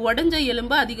ஆகக்கூடாது, உடஞ்ச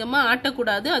எலும்பு அதிகமா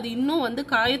ஆட்டக்கூடாது, அது இன்னும் வந்து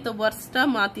காயத்தை வர்ஸ்டா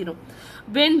மாத்திரும்.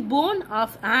 when bone of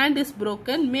hand is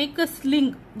broken, make a sling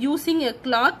using a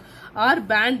cloth or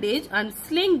bandage and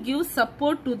sling gives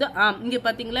support to the arm. இங்க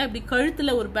பாத்தீங்களா, இப்படி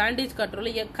கழுத்துல ஒரு பேண்டேஜ்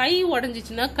கட்டுறோம்ல, கை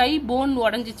உடஞ்சிச்சுன்னா, கை போன்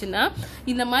உடஞ்சிச்சுன்னா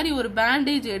இந்த மாதிரி ஒரு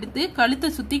பேண்டேஜ் எடுத்து கழுத்தை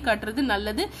சுத்தி கட்டுறது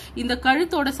நல்லது. இந்த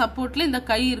கழுத்தோட சப்போர்ட்ல இந்த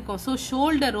கை இருக்கும். ஸோ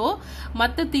ஷோல்டரோ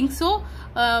மற்ற திங்ஸோ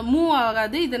மூவ்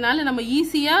ஆகாது. இதனால நம்ம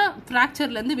ஈஸியா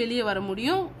ஃப்ராக்சர்ல இருந்து வெளியே வர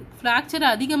முடியும், ஃப்ராக்சரை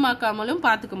அதிகமாக்காமலும்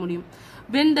பார்த்துக்க முடியும்.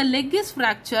 when the leg is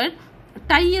fractured,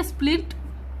 tie a split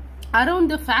around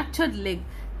the fractured leg.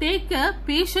 Take a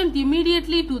patient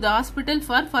immediately to the hospital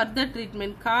for further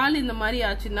treatment. கால் இந்த மாதிரி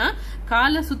ஆச்சுன்னா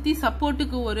காலை சுத்தி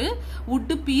சப்போர்ட்டுக்கு ஒரு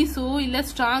வுட் பீஸோ இல்ல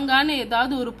ஸ்ட்ராங்கான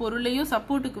ஏதாவது ஒரு பொருளையோ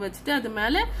சப்போர்ட்டுக்கு வச்சுட்டு அது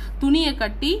மேல துணியை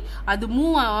கட்டி அது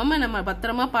மூவ் ஆகாம நம்ம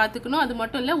பத்திரமா பாத்துக்கணும். அது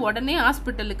மட்டும் இல்ல, உடனே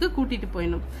ஹாஸ்பிட்டலுக்கு கூட்டிட்டு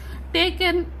போயிடணும். Take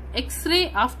an X-ray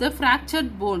of the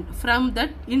fractured bone from the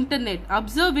internet.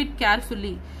 Observe it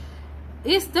carefully.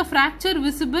 Is the fracture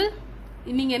visible?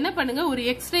 நீங்க என்ன பண்ணுங்க, ஒரு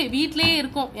எக்ஸ்ரே வீட்லயே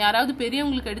இருக்கும், யாராவது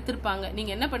பெரியவங்களுக்கு எடுத்திருப்பாங்க.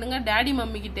 நீங்க என்ன பண்ணுங்க, டாடி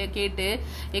மம்மி கிட்ட கேட்டு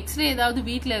எக்ஸ்ரே ஏதாவது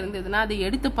வீட்ல இருந்ததுன்னா அதை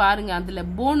எடுத்து பாருங்க, அதுல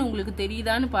போன் உங்களுக்கு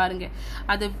தெரியுதான்னு பாருங்க.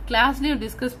 அது கிளாஸ்லயும்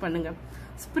டிஸ்கஸ் பண்ணுங்க.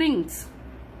 ஸ்ப்ரிங்ஸ்,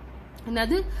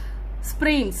 என்னது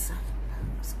ஸ்ப்ரெயின்ஸ்?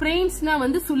 ஸ்ப்ரெயின்ஸ்னா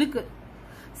வந்து சுளுக்கு.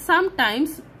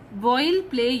 Sometimes while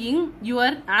playing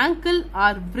your ankle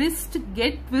or wrist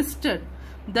get twisted.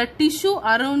 The tissue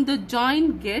around the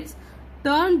joint gets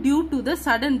turn due to the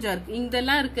sudden jerk.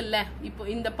 இதெல்லாம் இருக்குல்ல, இப்போ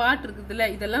இந்த பார்ட் இருக்குதுல்ல,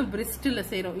 இதெல்லாம் பிரிஸ்ட்ல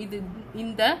சேரும். இது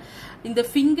இந்த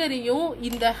ஃபிங்கரையும்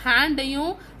இந்த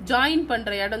ஹேண்டையும் ஜாயின்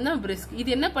பண்ற இடம் தான் பிரிஸ்ட்.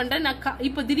 இது என்ன பண்ற, நான்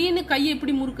இப்போ திடீர்னு கையை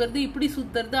எப்படி முறுக்கிறது, இப்படி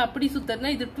சுத்துறது, அப்படி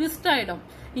சுத்துறதுனா இது ட்விஸ்ட் ஆயிடும்.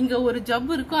 இங்க ஒரு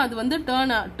ஜப் இருக்கும், அது வந்து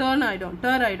டர்ன்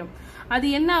ஆயிடும். அது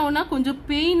என்ன ஆகும்னா கொஞ்சம்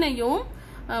பெயினையும்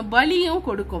வலியும்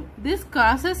கொடுக்கும். This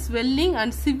causes swelling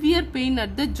and severe pain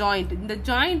at the joint. இந்த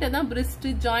ஜாயிண்ட் தான் பிரிஸ்ட்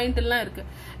ஜாயிண்ட் எல்லாம் இருக்கு.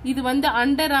 இது வந்து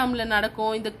அண்டர் ஆர்ம்ல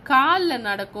நடக்கும், இந்த கால்ல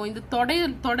நடக்கும், இந்த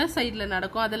தொடை சைட்ல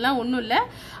நடக்கும். அதெல்லாம் ஒண்ணும் இல்ல,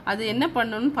 அது என்ன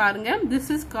பண்ணணும்னு பாருங்க.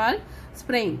 This is called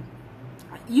sprain.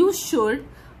 You should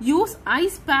use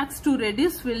ice packs to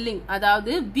reduce swelling.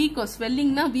 அதாவது வீக்கம்,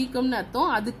 ஸ்வெல்லிங்னா வீக்கம்னு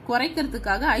அர்த்தம், அது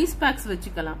குறைக்கிறதுக்காக ஐஸ் பேக்ஸ்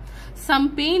வச்சுக்கலாம். Some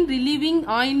pain relieving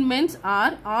ointments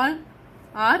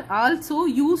are also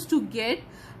used to get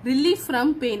relief from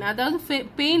pain. அதாவது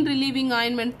பெயின் ரிலீவிங்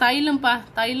ஆயின்மெண்ட்,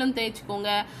 தைலம்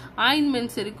தேய்ச்சிக்கோங்க.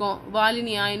 ஆயின்மெண்ட்ஸ் இருக்கும்,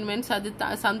 வாலினி ஆயின்மெண்ட்ஸ், அது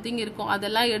சம்திங் இருக்கும்,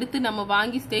 அதெல்லாம் எடுத்து நம்ம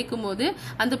வாங்கி தேய்க்கும் போது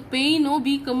அந்த பெயினும்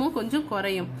வீக்கமும் கொஞ்சம்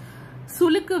குறையும்.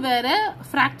 சுளுக்கு வேற,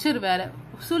 ஃப்ராக்சர் வேற.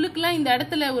 சுளுக்குலாம் இந்த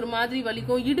இடத்துல ஒரு மாதிரி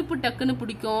வலிக்கும், இடுப்பு டக்குன்னு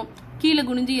பிடிக்கும், கீழே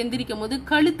குனிஞ்சு எந்திரிக்கும் போது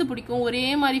கழுத்து பிடிக்கும். ஒரே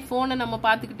மாதிரி போனை நம்ம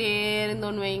பார்த்துக்கிட்டே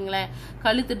இருந்தோம்னு வைங்களேன்,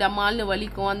 கழுத்து டமால்னு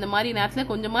வலிக்கும். அந்த மாதிரி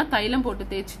நேரத்தில் கொஞ்சமா தைலம் போட்டு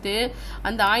தேய்ச்சிட்டு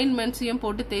அந்த ஆயின்மெண்ட்ஸையும்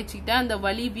போட்டு தேய்ச்சிக்கிட்டா அந்த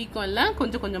வலி வீக்கம் எல்லாம்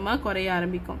கொஞ்சம் கொஞ்சமா குறைய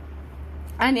ஆரம்பிக்கும்.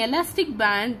 An elastic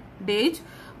bandage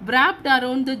wrapped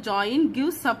around the joint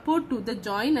gives support to the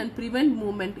joint and prevent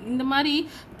movement. இந்த மாதிரி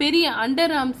பெரிய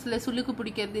அண்டர் ஆர்ம்ஸ்ல சுளுக்கு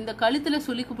பிடிக்கிறது, இந்த கழுத்துல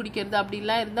சுளுக்கு பிடிக்கிறது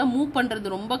அப்படிலாம் இருந்தா மூவ்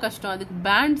பண்றது ரொம்ப கஷ்டம். அதுக்கு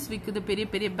பேண்ட்ஸ் விக்குது, பெரிய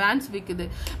பெரிய பேண்ட்ஸ் விக்குது,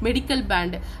 மெடிக்கல்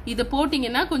பேண்ட். இதை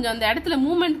போட்டீங்கன்னா கொஞ்சம் அந்த இடத்துல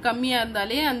மூவ்மெண்ட் கம்மியா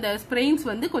இருந்தாலே அந்த ஸ்ப்ரெயின்ஸ்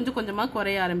வந்து கொஞ்சம் கொஞ்சமா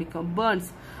குறைய ஆரம்பிக்கும்.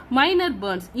 Burns, minor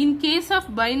Burns. In case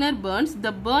of minor Burns,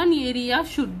 the burn area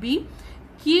should be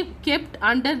kept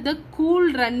under the cool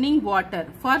running water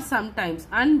for some times,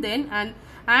 and then an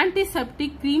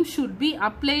antiseptic cream should be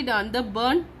applied on the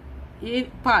burned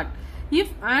part. If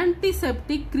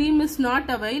antiseptic cream is not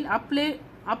available,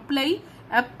 apply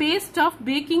a paste of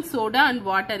baking soda and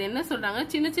water. என்ன சொல்றாங்க,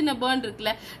 சின்ன சின்ன burn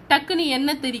இருக்குல்ல, டக்குன்னு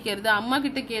எண்ணெய் தெரிக்கிறது. அம்மா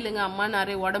கிட்ட கேளுங்க, அம்மா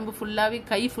நிறைய உடம்பு ஃபுல்லாவே,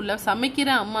 கை ஃபுல்லா, சமைக்கிற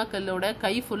அம்மாக்களோட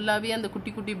கை ஃபுல்லாவே அந்த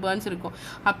குட்டி குட்டி பர்ன்ஸ் இருக்கும்.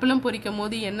 அப்பளம் பொரிக்கும்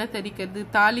போது எண்ணெய் தெரிக்கிறது,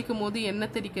 தாளிக்கும் போது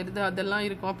எண்ணெய் தெரிக்கிறது, அதெல்லாம்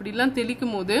இருக்கும். அப்படிலாம்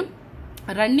தெளிக்கும் போது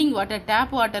ரன்னிங் வாட்டர்,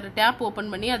 டேப்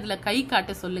ஓப்பன் பண்ணி அதில் கை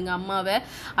காட்ட சொல்லுங்க அம்மாவை.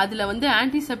 அதில் வந்து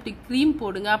ஆன்டிசெப்டிக் க்ரீம்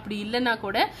போடுங்க. அப்படி இல்லைன்னா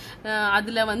கூட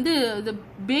அதில் வந்து இது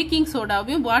பேக்கிங்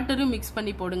சோடாவையும் வாட்டரும் மிக்ஸ்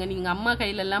பண்ணி போடுங்க. நீங்கள் அம்மா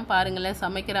கையிலெல்லாம் பாருங்களேன்,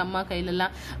 சமைக்கிற அம்மா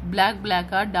கையிலெல்லாம்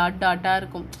பிளாக்காக டாட்டாக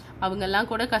இருக்கும். அவங்கெல்லாம்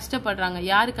கூட கஷ்டப்படுறாங்க.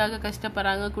 யாருக்காக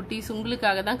கஷ்டப்படுறாங்க? குட்டீஸ்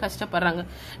உங்களுக்காக தான் கஷ்டப்படுறாங்க.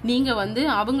 நீங்கள் வந்து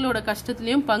அவங்களோட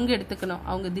கஷ்டத்துலேயும் பங்கு எடுத்துக்கணும்.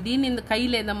 அவங்க திடீர்னு இந்த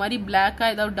கையில் இந்த மாதிரி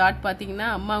பிளாக்காக ஏதாவது டாட் பார்த்தீங்கன்னா,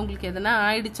 அம்மா உங்களுக்கு எதனா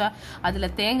ஆயிடுச்சா,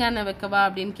 அதில் தேங்காய் எண்ணெய் வைக்கவா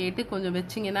அப்படின்னு கேட்டு கொஞ்சம்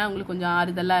வச்சிங்கன்னா அவங்களுக்கு கொஞ்சம்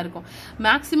ஆறுதலாக இருக்கும்.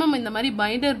 மேக்ஸிமம் இந்த மாதிரி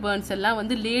பைண்டர் பர்ன்ஸ் எல்லாம்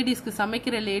வந்து லேடிஸ்க்கு,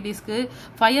 சமைக்கிற லேடிஸ்க்கு,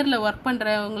 ஃபயரில் ஒர்க்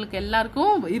பண்ணுறவங்களுக்கு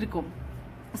எல்லாருக்கும் இருக்கும்.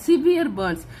 Severe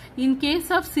burns. In case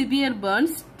of severe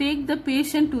burns, take the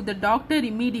patient to the doctor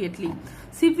immediately.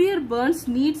 Severe burns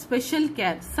need special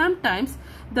care. Sometimes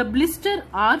the blister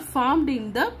are formed in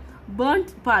the burnt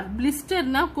part.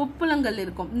 Blisterனா கொப்பளங்கள்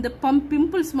இருக்கும். இந்த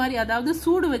பிம்பிள்ஸ் மாதிரி, அதாவது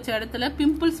சூடு வச்ச இடத்துல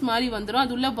பிம்பிள்ஸ் மாதிரி வந்துடும்.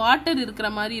 அது உள்ள வாட்டர் இருக்கிற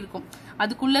மாதிரி இருக்கும்.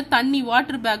 அதுக்குள்ள தண்ணி,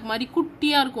 வாட்டர் பேக் மாதிரி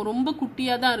குட்டியா இருக்கும், ரொம்ப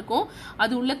குட்டியா தான் இருக்கும்.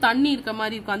 அது உள்ள தண்ணி இருக்க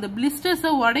மாதிரி இருக்கும். அந்த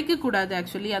பிளிஸ்டர்ஸை உடைக்க கூடாது.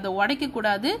 ஆக்சுவலி அதை உடைக்க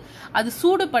கூடாது. அது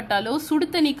சூடுபட்டாலோ, சுடு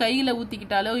தண்ணி கையில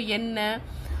ஊத்திக்கிட்டாலோ, எண்ணெய்,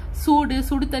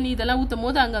 சுடு தண்ணி இதெல்லாம் ஊத்தும்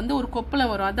போது அங்க வந்து ஒரு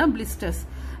கொப்பளம் வரும். அதான் blisters.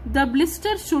 The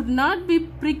blister should not be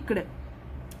pricked,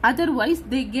 otherwise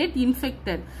they get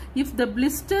infected. If the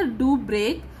blister do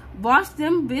break, wash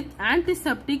them with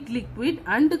antiseptic liquid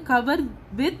and cover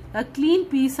with a clean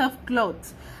piece of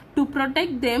cloth to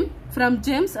protect them from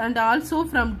germs and also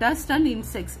from dust and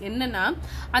insects. என்னன்னா,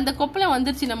 அந்த கொப்பளம்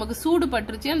வந்துருச்சு, நமக்கு சூடு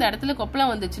பட்டுருச்சு, அந்த இடத்துல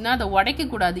கொப்பளம் வந்துச்சுன்னா அதை உடைக்க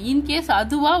கூடாது. இன்கேஸ்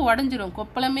அதுவா உடஞ்சிரும்,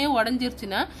 கொப்பளமே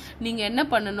உடஞ்சிருச்சுன்னா நீங்க என்ன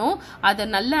பண்ணணும், அதை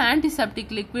நல்ல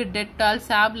ஆன்டிசெப்டிக் லிக்விட், டெட்டால்,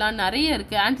 சாவ்லான் நிறைய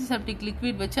இருக்கு, ஆன்டிசெப்டிக்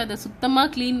லிக்விட் வச்சு அதை சுத்தமா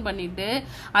கிளீன் பண்ணிட்டு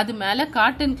அது மேல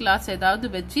காட்டன் கிளாத் ஏதாவது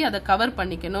வச்சு அதை கவர்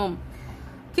பண்ணிக்கணும்.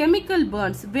 Chemical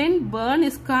burns. When burn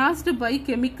is caused by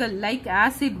chemical like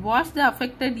acid, wash the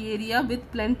affected area with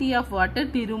plenty of water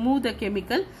to remove the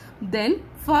chemical. Then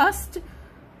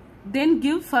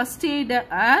give first aid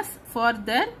as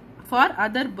for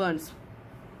other burns.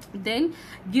 Then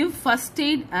give first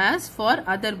aid as for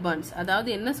other burns. அதாவது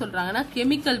என்ன சொல்றாங்கன்னா,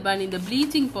 chemical burn, இந்த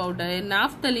bleaching powder,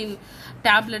 naphthalene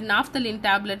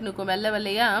tablet இருக்கும் வெள்ளை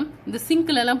வெள்ளையா, இந்த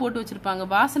சிங்க்ல எல்லாம் போட்டு வச்சிருப்பாங்க,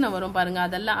 வாசனை வரும் பாருங்க.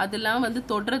 அதெல்லாம் வந்து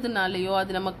தொடுறதுனாலயோ,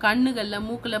 அது நம்ம கண்ணுகள்ல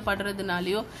மூக்குல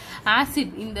படுறதுனாலயோ,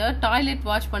 ஆசிட், இந்த டாய்லெட்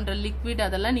வாஷ் பண்ற லிக்விட்,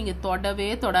 அதெல்லாம் நீங்க தொடவே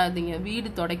தொடாதீங்க.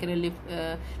 வீடு துடைக்கிற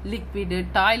லிக்விடு,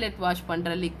 டாய்லெட் வாஷ்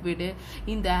பண்ற லிக்விடு,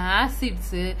 இந்த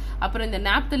ஆசிட்ஸ், அப்புறம் இந்த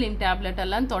நாப்தலின் டேப்லெட்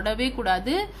எல்லாம் தொடவே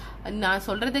கூடாது. நான்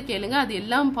சொல்றத கேளுங்க, அது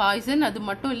எல்லாம் பாய்சன். அது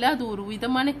மட்டும் இல்ல, அது ஒரு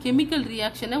விதமான கெமிக்கல்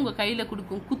ரியாக்ஷனை உங்க கையில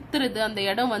கொடுக்கும். குத்துறது, அந்த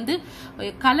இடம் வந்து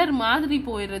கலர் மாதிரி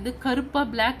போயிடுறது, கருப்பா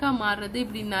பிளாக்கா மாறுறது,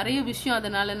 இப்படி நிறைய விஷயம்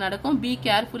அதனால நடக்கும். Be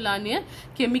careful on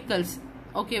chemicals.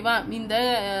 ஓகேவா? இந்த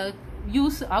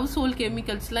ஹவுஸ் ஹோல்ட்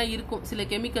கெமிக்கல்ஸ்லாம் இருக்கும், சில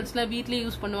கெமிக்கல்ஸ்லாம் வீட்லயே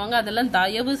யூஸ் பண்ணுவாங்க, அதெல்லாம்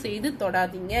தயவு செய்து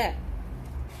தொடாதீங்க.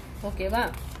 ஓகேவா?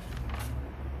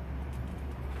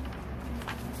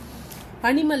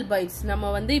 Animal bytes. நம்ம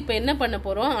வந்து இப்ப என்ன பண்ண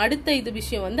போறோம், அடுத்த இது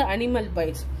விஷயம் வந்து animal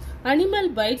bytes. Animal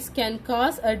bites can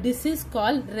cause a disease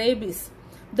called rabies.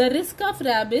 The risk of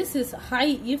rabies is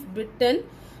high if bitten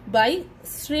by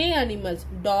stray animals,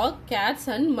 dog, cats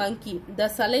and monkey. The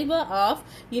saliva of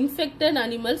infected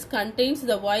animals contains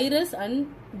the virus and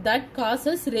that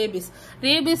causes rabies.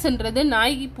 Rabies என்றது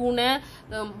நாய், பூனை,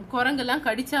 குரங்கெல்லாம்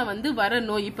கடிச்சா வந்து வர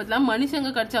நோய். இப்பெல்லாம்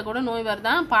மனுஷங்க கடிச்சா கூட நோய்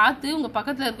வருதான். பார்த்து உங்க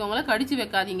பக்கத்துல இருக்கவங்கள கடிச்சு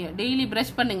வைக்காதீங்க. டெய்லி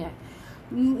பிரஷ் பண்ணுங்க.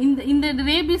 இந்த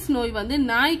ரேபிஸ் நோய் வந்து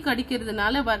நாய்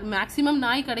கடிக்கிறதுனால, மேக்சிமம்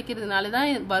நாய் கடிக்கிறதுனால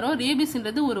தான் வரும்.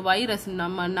 ரேபிஸ்ன்றது ஒரு வைரஸ்.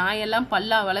 நம்ம நாயெல்லாம்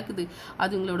பல்லா வளர்க்குது,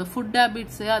 அதுங்களோட ஃபுட்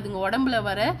ஹேபிட்ஸ், அதுங்க உடம்புல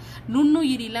வர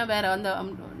நுண்ணுயிரிலாம் வேற. அந்த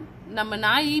நம்ம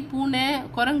நாய், பூனை,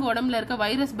 குரங்கு உடம்புல இருக்க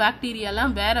வைரஸ்,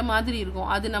 பாக்டீரியாலாம் வேற மாதிரி இருக்கும்.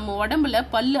 அது நம்ம உடம்புல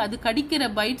அது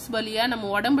கடிக்கிற பைட்ஸ் வழியா நம்ம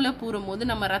உடம்புல பூரும் போது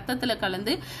நம்ம ரத்தத்துல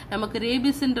கலந்து நமக்கு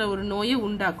ரேபிஸ்ன்ற ஒரு நோயை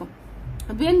உண்டாக்கும்.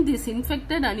 When this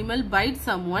infected animal bites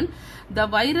someone, the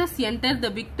virus enter the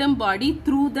victim body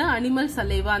through the animal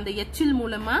saliva. அந்த எச்சில்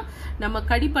மூலமா நம்ம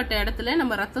கடிப்பட்ட இடத்துல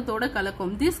நம்ம ரத்தத்தோட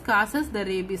கலக்கும். This causes the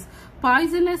rabies.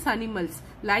 Poisonous animals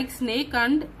like snake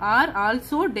and are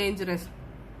also dangerous.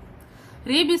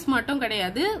 Rabies மட்டும்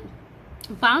கிடையாது,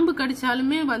 பாம்பு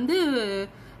கடிச்சாலுமே வந்து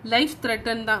லைஃப்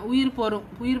த்ரெட்டன் தான், உயிர்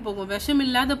போகும். விஷம்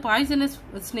இல்லாத பாய்சனஸ்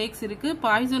ஸ்னேக்ஸ் இருக்கு,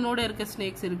 பாய்சனோட இருக்க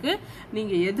ஸ்னேக்ஸ் இருக்கு.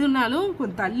 நீங்க எதுனாலும்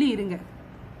கொஞ்சம் தள்ளி இருங்க.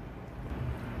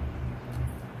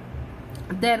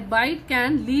 Their bite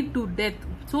can lead to death.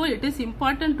 So it is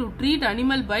important to treat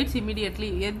animal bites immediately.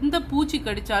 எந்த பூச்சி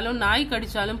கடிச்சாலும், நாய்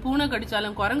கடிச்சாலும், பூனை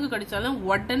கடிச்சாலும், குரங்கு கடிச்சாலும்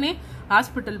உடனே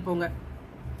ஹாஸ்பிட்டல் போங்க.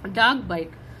 Dog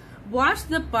bite. Wash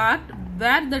the part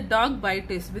where the dog bite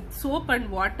is with soap and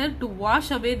water to wash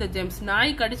away the germs.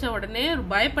 நாய் கடிச்ச உடனே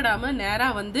பயப்படாம நேரா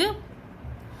வந்து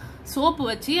சோப்பு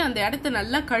வச்சு அந்த இடத்த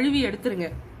நல்லா கழுவி எடுத்துருங்க.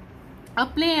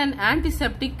 Apply an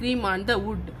antiseptic cream on the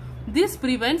wood. This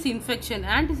prevents infection.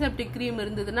 Antiseptic cream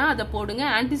இருந்ததுன்னா அதை போடுங்க.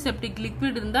 antiseptic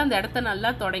liquid இருந்தா அந்த இடத்த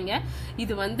நல்லா தொடங்க.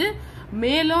 இது வந்து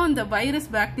மேலும் இந்த வைரஸ்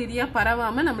பாக்டீரியா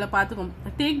பரவாம நம்மள பாத்துக்கும்.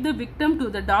 Take the victim to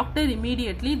the doctor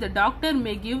immediately. The doctor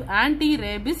may give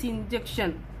anti-rabies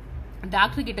injection.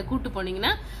 Doctor கிட்ட கூட்டு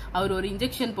போனீங்கன்னா அவர் ஒரு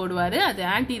இன்ஜெக்ஷன் போடுவாரு. அது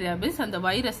ஆன்டி ரேபிஸ். அந்த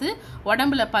வைரஸ்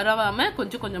உடம்புல பரவாம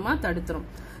கொஞ்சம் கொஞ்சமா தடுத்துரும்.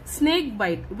 Snake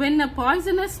bite. When a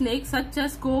poisonous snake such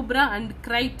as cobra and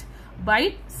kite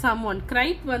bite someone.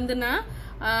 Kite வந்துனா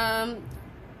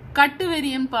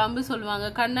கட்டுவெறியன் பாம்பு சொல்லுவாங்க,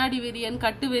 கண்ணாடி வெறியன்,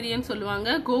 கட்டுவெறியன்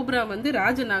சொல்லுவாங்க. கோப்ரா வந்து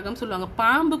ராஜநாகம் சொல்லுவாங்க.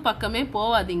 பாம்பு பக்கமே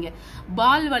போவாதீங்க.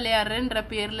 பால் விளையாடுறன்ற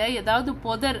பேர்ல ஏதாவது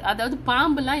புதர், அதாவது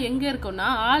பாம்புலாம் எங்க இருக்கும்னா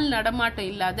ஆள்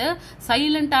நடமாட்டம் இல்லாத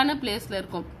சைலண்டான பிளேஸ்ல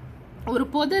இருக்கும். ஒரு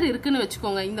புதர் இருக்குன்னு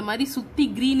வச்சுக்கோங்க, இந்த மாதிரி சுத்தி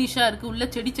கிரீனிஷா இருக்கு, உள்ள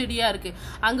செடி செடியா இருக்கு.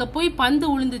 அங்க போய் பந்து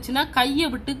விழுந்துச்சுன்னா கையை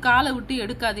விட்டு காலை விட்டு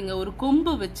எடுக்காதீங்க. ஒரு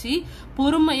கொம்பு வச்சு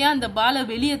பொறுமையா அந்த பாலை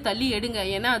வெளியே தள்ளி எடுங்க.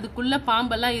 ஏன்னா அதுக்குள்ள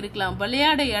பாம்பெல்லாம் இருக்கலாம்.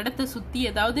 விளையாட இடத்த சுத்தி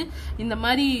ஏதாவது இந்த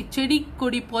மாதிரி செடி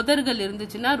கொடி புதர்கள்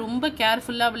இருந்துச்சுன்னா ரொம்ப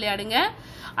கேர்ஃபுல்லா விளையாடுங்க.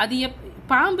 அது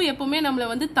பாம்பு எப்பவுமே நம்மள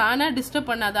வந்து தானா டிஸ்டர்ப்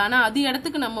பண்ணாது. ஆனா அது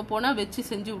இடத்துக்கு நம்ம போனா வச்சு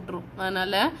செஞ்சு விட்டுரும்.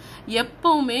 அதனால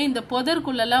எப்பவுமே இந்த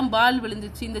புதற்குள்ளெல்லாம் பால்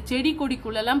விழுந்துச்சு, இந்த செடி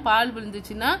கொடிக்குள்ளெல்லாம் பால்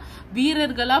விழுந்துச்சுன்னா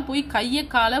வீரர்களா போய் கைய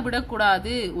காலை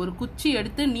விடக்கூடாது. ஒரு குச்சி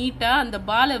எடுத்து நீட்டா அந்த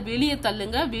பாலை வெளியே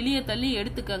தள்ளுங்க. வெளியே தள்ளி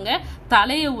எடுத்துக்கங்க.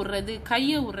 தலைய உடுறது,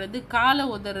 கைய உடுறது, காலை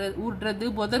உடுறது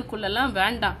புதற்குள்ளெல்லாம்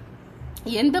வேண்டாம்.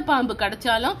 எந்த பாம்பு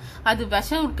கிடைச்சாலும் அது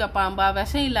விஷம் இருக்க பாம்பா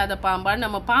விஷம் இல்லாத பாம்பா,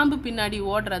 நம்ம பாம்பு பின்னாடி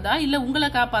ஓடுறதா இல்ல உங்களை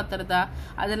காப்பாத்துறதா,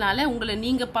 அதனால உங்களை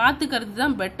நீங்க பாத்துக்கிறது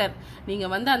தான் பெட்டர். நீங்க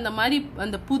வந்து அந்த மாதிரி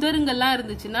அந்த புதருங்கெல்லாம்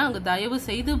இருந்துச்சுன்னா அங்க தயவு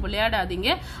செய்து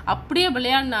விளையாடாதீங்க. அப்படியே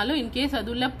விளையாடினாலும் இன்கேஸ்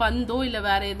அது உள்ள பந்தோ இல்ல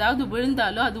வேற ஏதாவது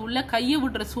விழுந்தாலோ அது உள்ள கைய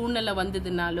விடுற சூழ்நிலை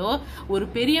வந்ததுனாலோ ஒரு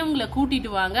பெரியவங்களை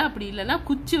கூட்டிட்டு வாங்க. அப்படி இல்லைன்னா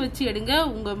குச்சி வச்சு எடுங்க.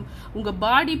 உங்க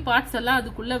பாடி பார்ட்ஸ் எல்லாம்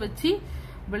அதுக்குள்ள வச்சு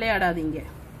விளையாடாதீங்க.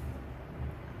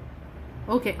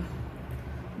 Okay.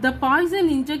 The poison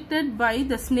injected by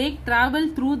the snake travel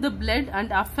through the blood and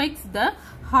affects the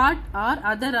heart or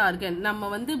other organ. நம்ம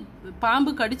வந்து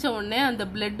பாம்பு கடிச்ச உடனே அந்த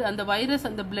பிளட், அந்த வைரஸ்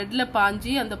அந்த பிளட்ல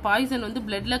பாஞ்சி அந்த பாய்சன் வந்து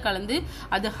பிளட்ல கலந்து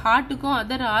அது ஹார்ட்டுக்கும்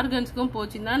அதர் ஆர்கன்ஸ்க்கும்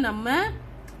போச்சுன்னா நம்ம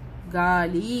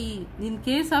காலி. In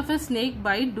case of a snake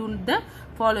bite, do the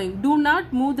following. Do not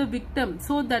move the victim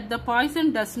so that the poison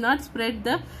does not spread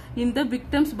in the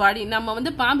victim's body. நம்ம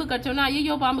வந்து பாம்பு கடிச்சோம்னா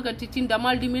ஐயோ பாம்பு கடிச்சிச்சு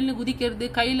டமால் டிமில்னு குதிக்கிறது,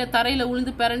 கையில தரையில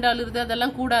உளுந்து பிறண்டாளுறது,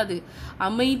 அதெல்லாம் கூடாது.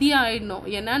 அமைதியா ஆயிடணும்.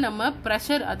 ஏன்னா நம்ம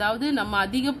ப்ரெஷர், அதாவது நம்ம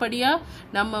அதிகப்படியா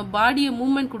நம்ம பாடியை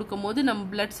மூவ்மெண்ட் கொடுக்கும் போது நம்ம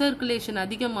பிளட் சர்க்குலேஷன்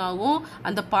அதிகமாகும்,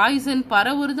 அந்த பாய்சன்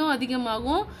பரவுறதும்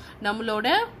அதிகமாகும், நம்மளோட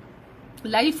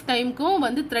லைஃப் டைமுக்கும்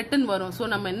வந்து த்ரெட்டன் வரும். ஸோ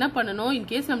நம்ம என்ன பண்ணணும்,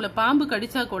 இன்கேஸ் நம்மள பாம்பு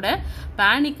கடிச்சா கூட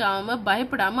பேனிக் ஆகாம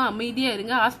பயப்படாம அமைதியா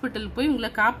இருங்க. ஹாஸ்பிட்டலுக்கு போய் உங்களை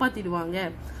காப்பாத்திடுவாங்க.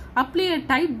 Apply a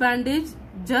tight bandage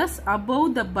just above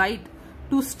the bite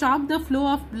to stop the flow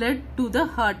of blood to the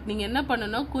heart. நீங்க என்ன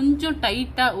பண்ணணும், கொஞ்சம்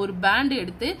டைட்டா ஒரு பேண்ட்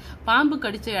எடுத்து பாம்பு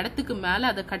கடிச்ச இடத்துக்கு மேல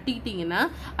அதை கட்டிக்கிட்டீங்கன்னா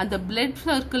அந்த பிளட்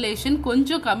சர்க்குலேஷன்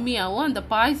கொஞ்சம் கம்மியாகும், அந்த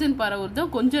பாய்சன்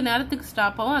பரவுறதும் கொஞ்சம் நேரத்துக்கு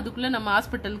ஸ்டாப் ஆகும். அதுக்குள்ள நம்ம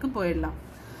ஹாஸ்பிட்டலுக்கு போயிடலாம்.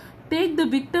 Take the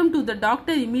victim to the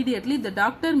doctor immediately. The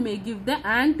doctor may give the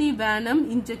anti-venom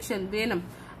injection. வேனம்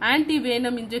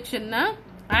anti-venom injectionனா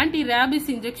anti-rabies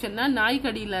injectionனா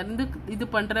நாய்க்கடியில இருந்து இது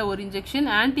பண்ற ஒரு இன்ஜெக்ஷன்.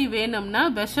 anti-venomனா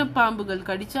விஷப்பாம்புகள்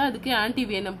கடிச்சா அதுக்கு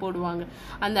anti-venom போடுவாங்க.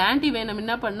 அந்த anti-venom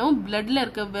என்ன பண்ணும், பிளட்ல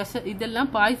இருக்க விஷ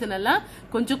இதெல்லாம் பாய்சன் எல்லாம்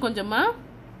கொஞ்சம் கொஞ்சமா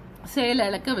செயல்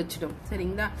இழக்க வச்சிடும்.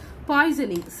 சரிங்களா?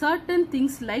 Poisoning. Certain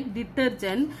things like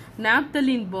detergent,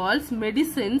 naphthalene balls,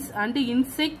 medicines and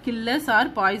insect killers are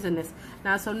poisonous.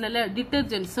 நான் சொன்னல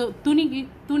டிட்டர்ஜென்ட். ஸோ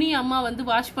துணி அம்மா வந்து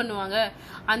வாஷ் பண்ணுவாங்க,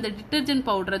 அந்த டிட்டர்ஜென்ட்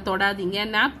பவுடரை தொடாதீங்க.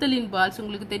 நாப்தலின் பால்ஸ்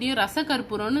உங்களுக்கு தெரியும்,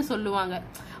 ரசக்கற்பூரம்னு சொல்லுவாங்க.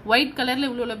 ஒயிட் கலர்ல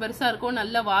இவ்வளோ பெருசா இருக்கும்,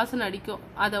 நல்ல வாசனை அடிக்கும்.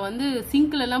 அதை வந்து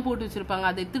சிங்க்ல எல்லாம் போட்டு வச்சிருப்பாங்க.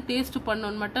 அதை எடுத்து டேஸ்ட்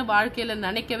பண்ணணும்னு மட்டும் வாழ்க்கையில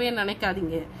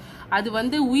நினைக்காதீங்க. அது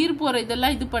வந்து உயிர் போற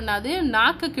இதெல்லாம் இது பண்ணாது,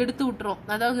 நாக்கை கெடுத்து விட்டுரும்.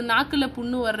 அதாவது நாக்குல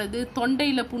புண்ணு வர்றது,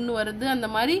 தொண்டையில புண்ணு வர்றது, அந்த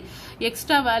மாதிரி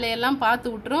எக்ஸ்ட்ரா வேலையெல்லாம் பார்த்து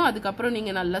விட்டுரும். அதுக்கப்புறம்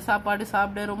நீங்க நல்ல சாப்பாடு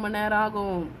சாப்பிட ரொம்ப நேரம்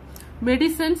ஆகும்.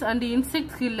 Medicines and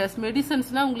insect killers.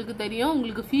 மெடிசன்ஸ்னா உங்களுக்கு தெரியும்,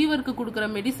 உங்களுக்கு ஃபீவருக்கு கொடுக்குற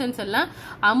மெடிசன்ஸ் எல்லாம்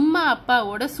அம்மா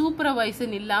அப்பாவோட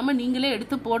சூப்பர்வைசன் இல்லாம நீங்களே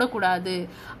எடுத்து போடக்கூடாது.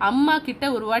 அம்மா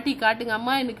கிட்ட ஒரு வாட்டி காட்டுங்க,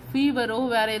 அம்மா எனக்கு ஃபீவரோ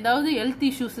வேற ஏதாவது ஹெல்த்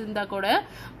இஷ்யூஸ் இருந்தா கூட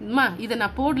அம்மா இதை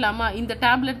நான் போடலாமா, இந்த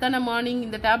டேப்லெட் தானே மார்னிங்,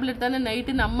 இந்த டேப்லெட் தானே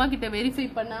நைட்டுன்னு அம்மா கிட்ட வெரிஃபை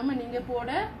பண்ணாம நீங்க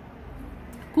போட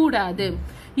கூடாது.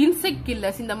 இன்செக்ட்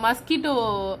கில்லர்ஸ், இந்த மஸ்கிட்டோ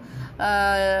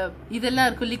இதெல்லாம்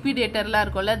இருக்கும், லிக்விடேட்டர்லாம்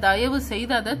இருக்கும்ல, தயவு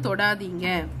செய்து அதை தொடாதீங்க.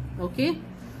 Okay,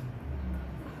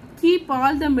 keep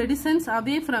all the medicines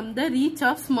away from the reach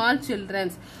of small children.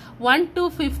 1 to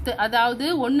 5th, அதாவது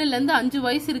 1ல இருந்து 5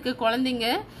 வயசு இருக்க குழந்தைங்க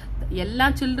எல்லா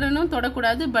சில்ட்ரனும்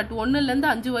தொடக்கூடாது. பட் 1லேருந்து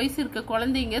 5 வயசு இருக்க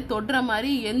குழந்தைங்க தொடுற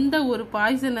மாதிரி எந்த ஒரு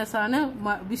பாய்சனஸான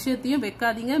விஷயத்தையும்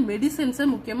வைக்காதீங்க. மெடிசன்ஸை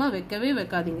முக்கியமா வைக்கவே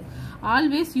வைக்காதீங்க.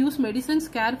 Always use medicines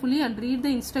carefully and read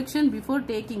the instruction before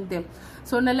taking them.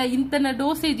 சொன்னல இத்தனை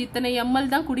டோசேஜ் இத்தனை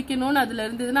எம்எல் தான் குடிக்கணும்னு அதுல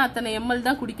இருந்ததுன்னா அத்தனை எம்எல்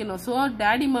தான் குடிக்கணும். ஸோ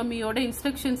டேடி மம்மியோட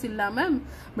இன்ஸ்ட்ரக்ஷன்ஸ் இல்லாம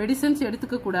மெடிசன்ஸ்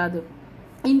எடுத்துக்க கூடாது.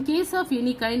 In case of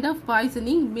any kind of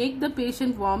poisoning, make the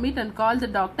patient vomit and call the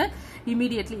doctor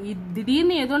immediately.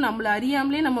 திடீர்னு ஏதோ நம்மள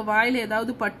அறியாமலே நம்ம வாயில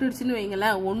ஏதாவது பட்டுடுச்சுன்னு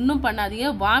வைங்களேன், ஒன்றும்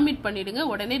பண்ணாதீங்க, வாமிட் பண்ணிடுங்க,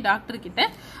 உடனே டாக்டர் கிட்ட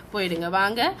போயிடுங்க.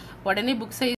 வாங்க உடனே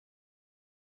புக் சைஸ்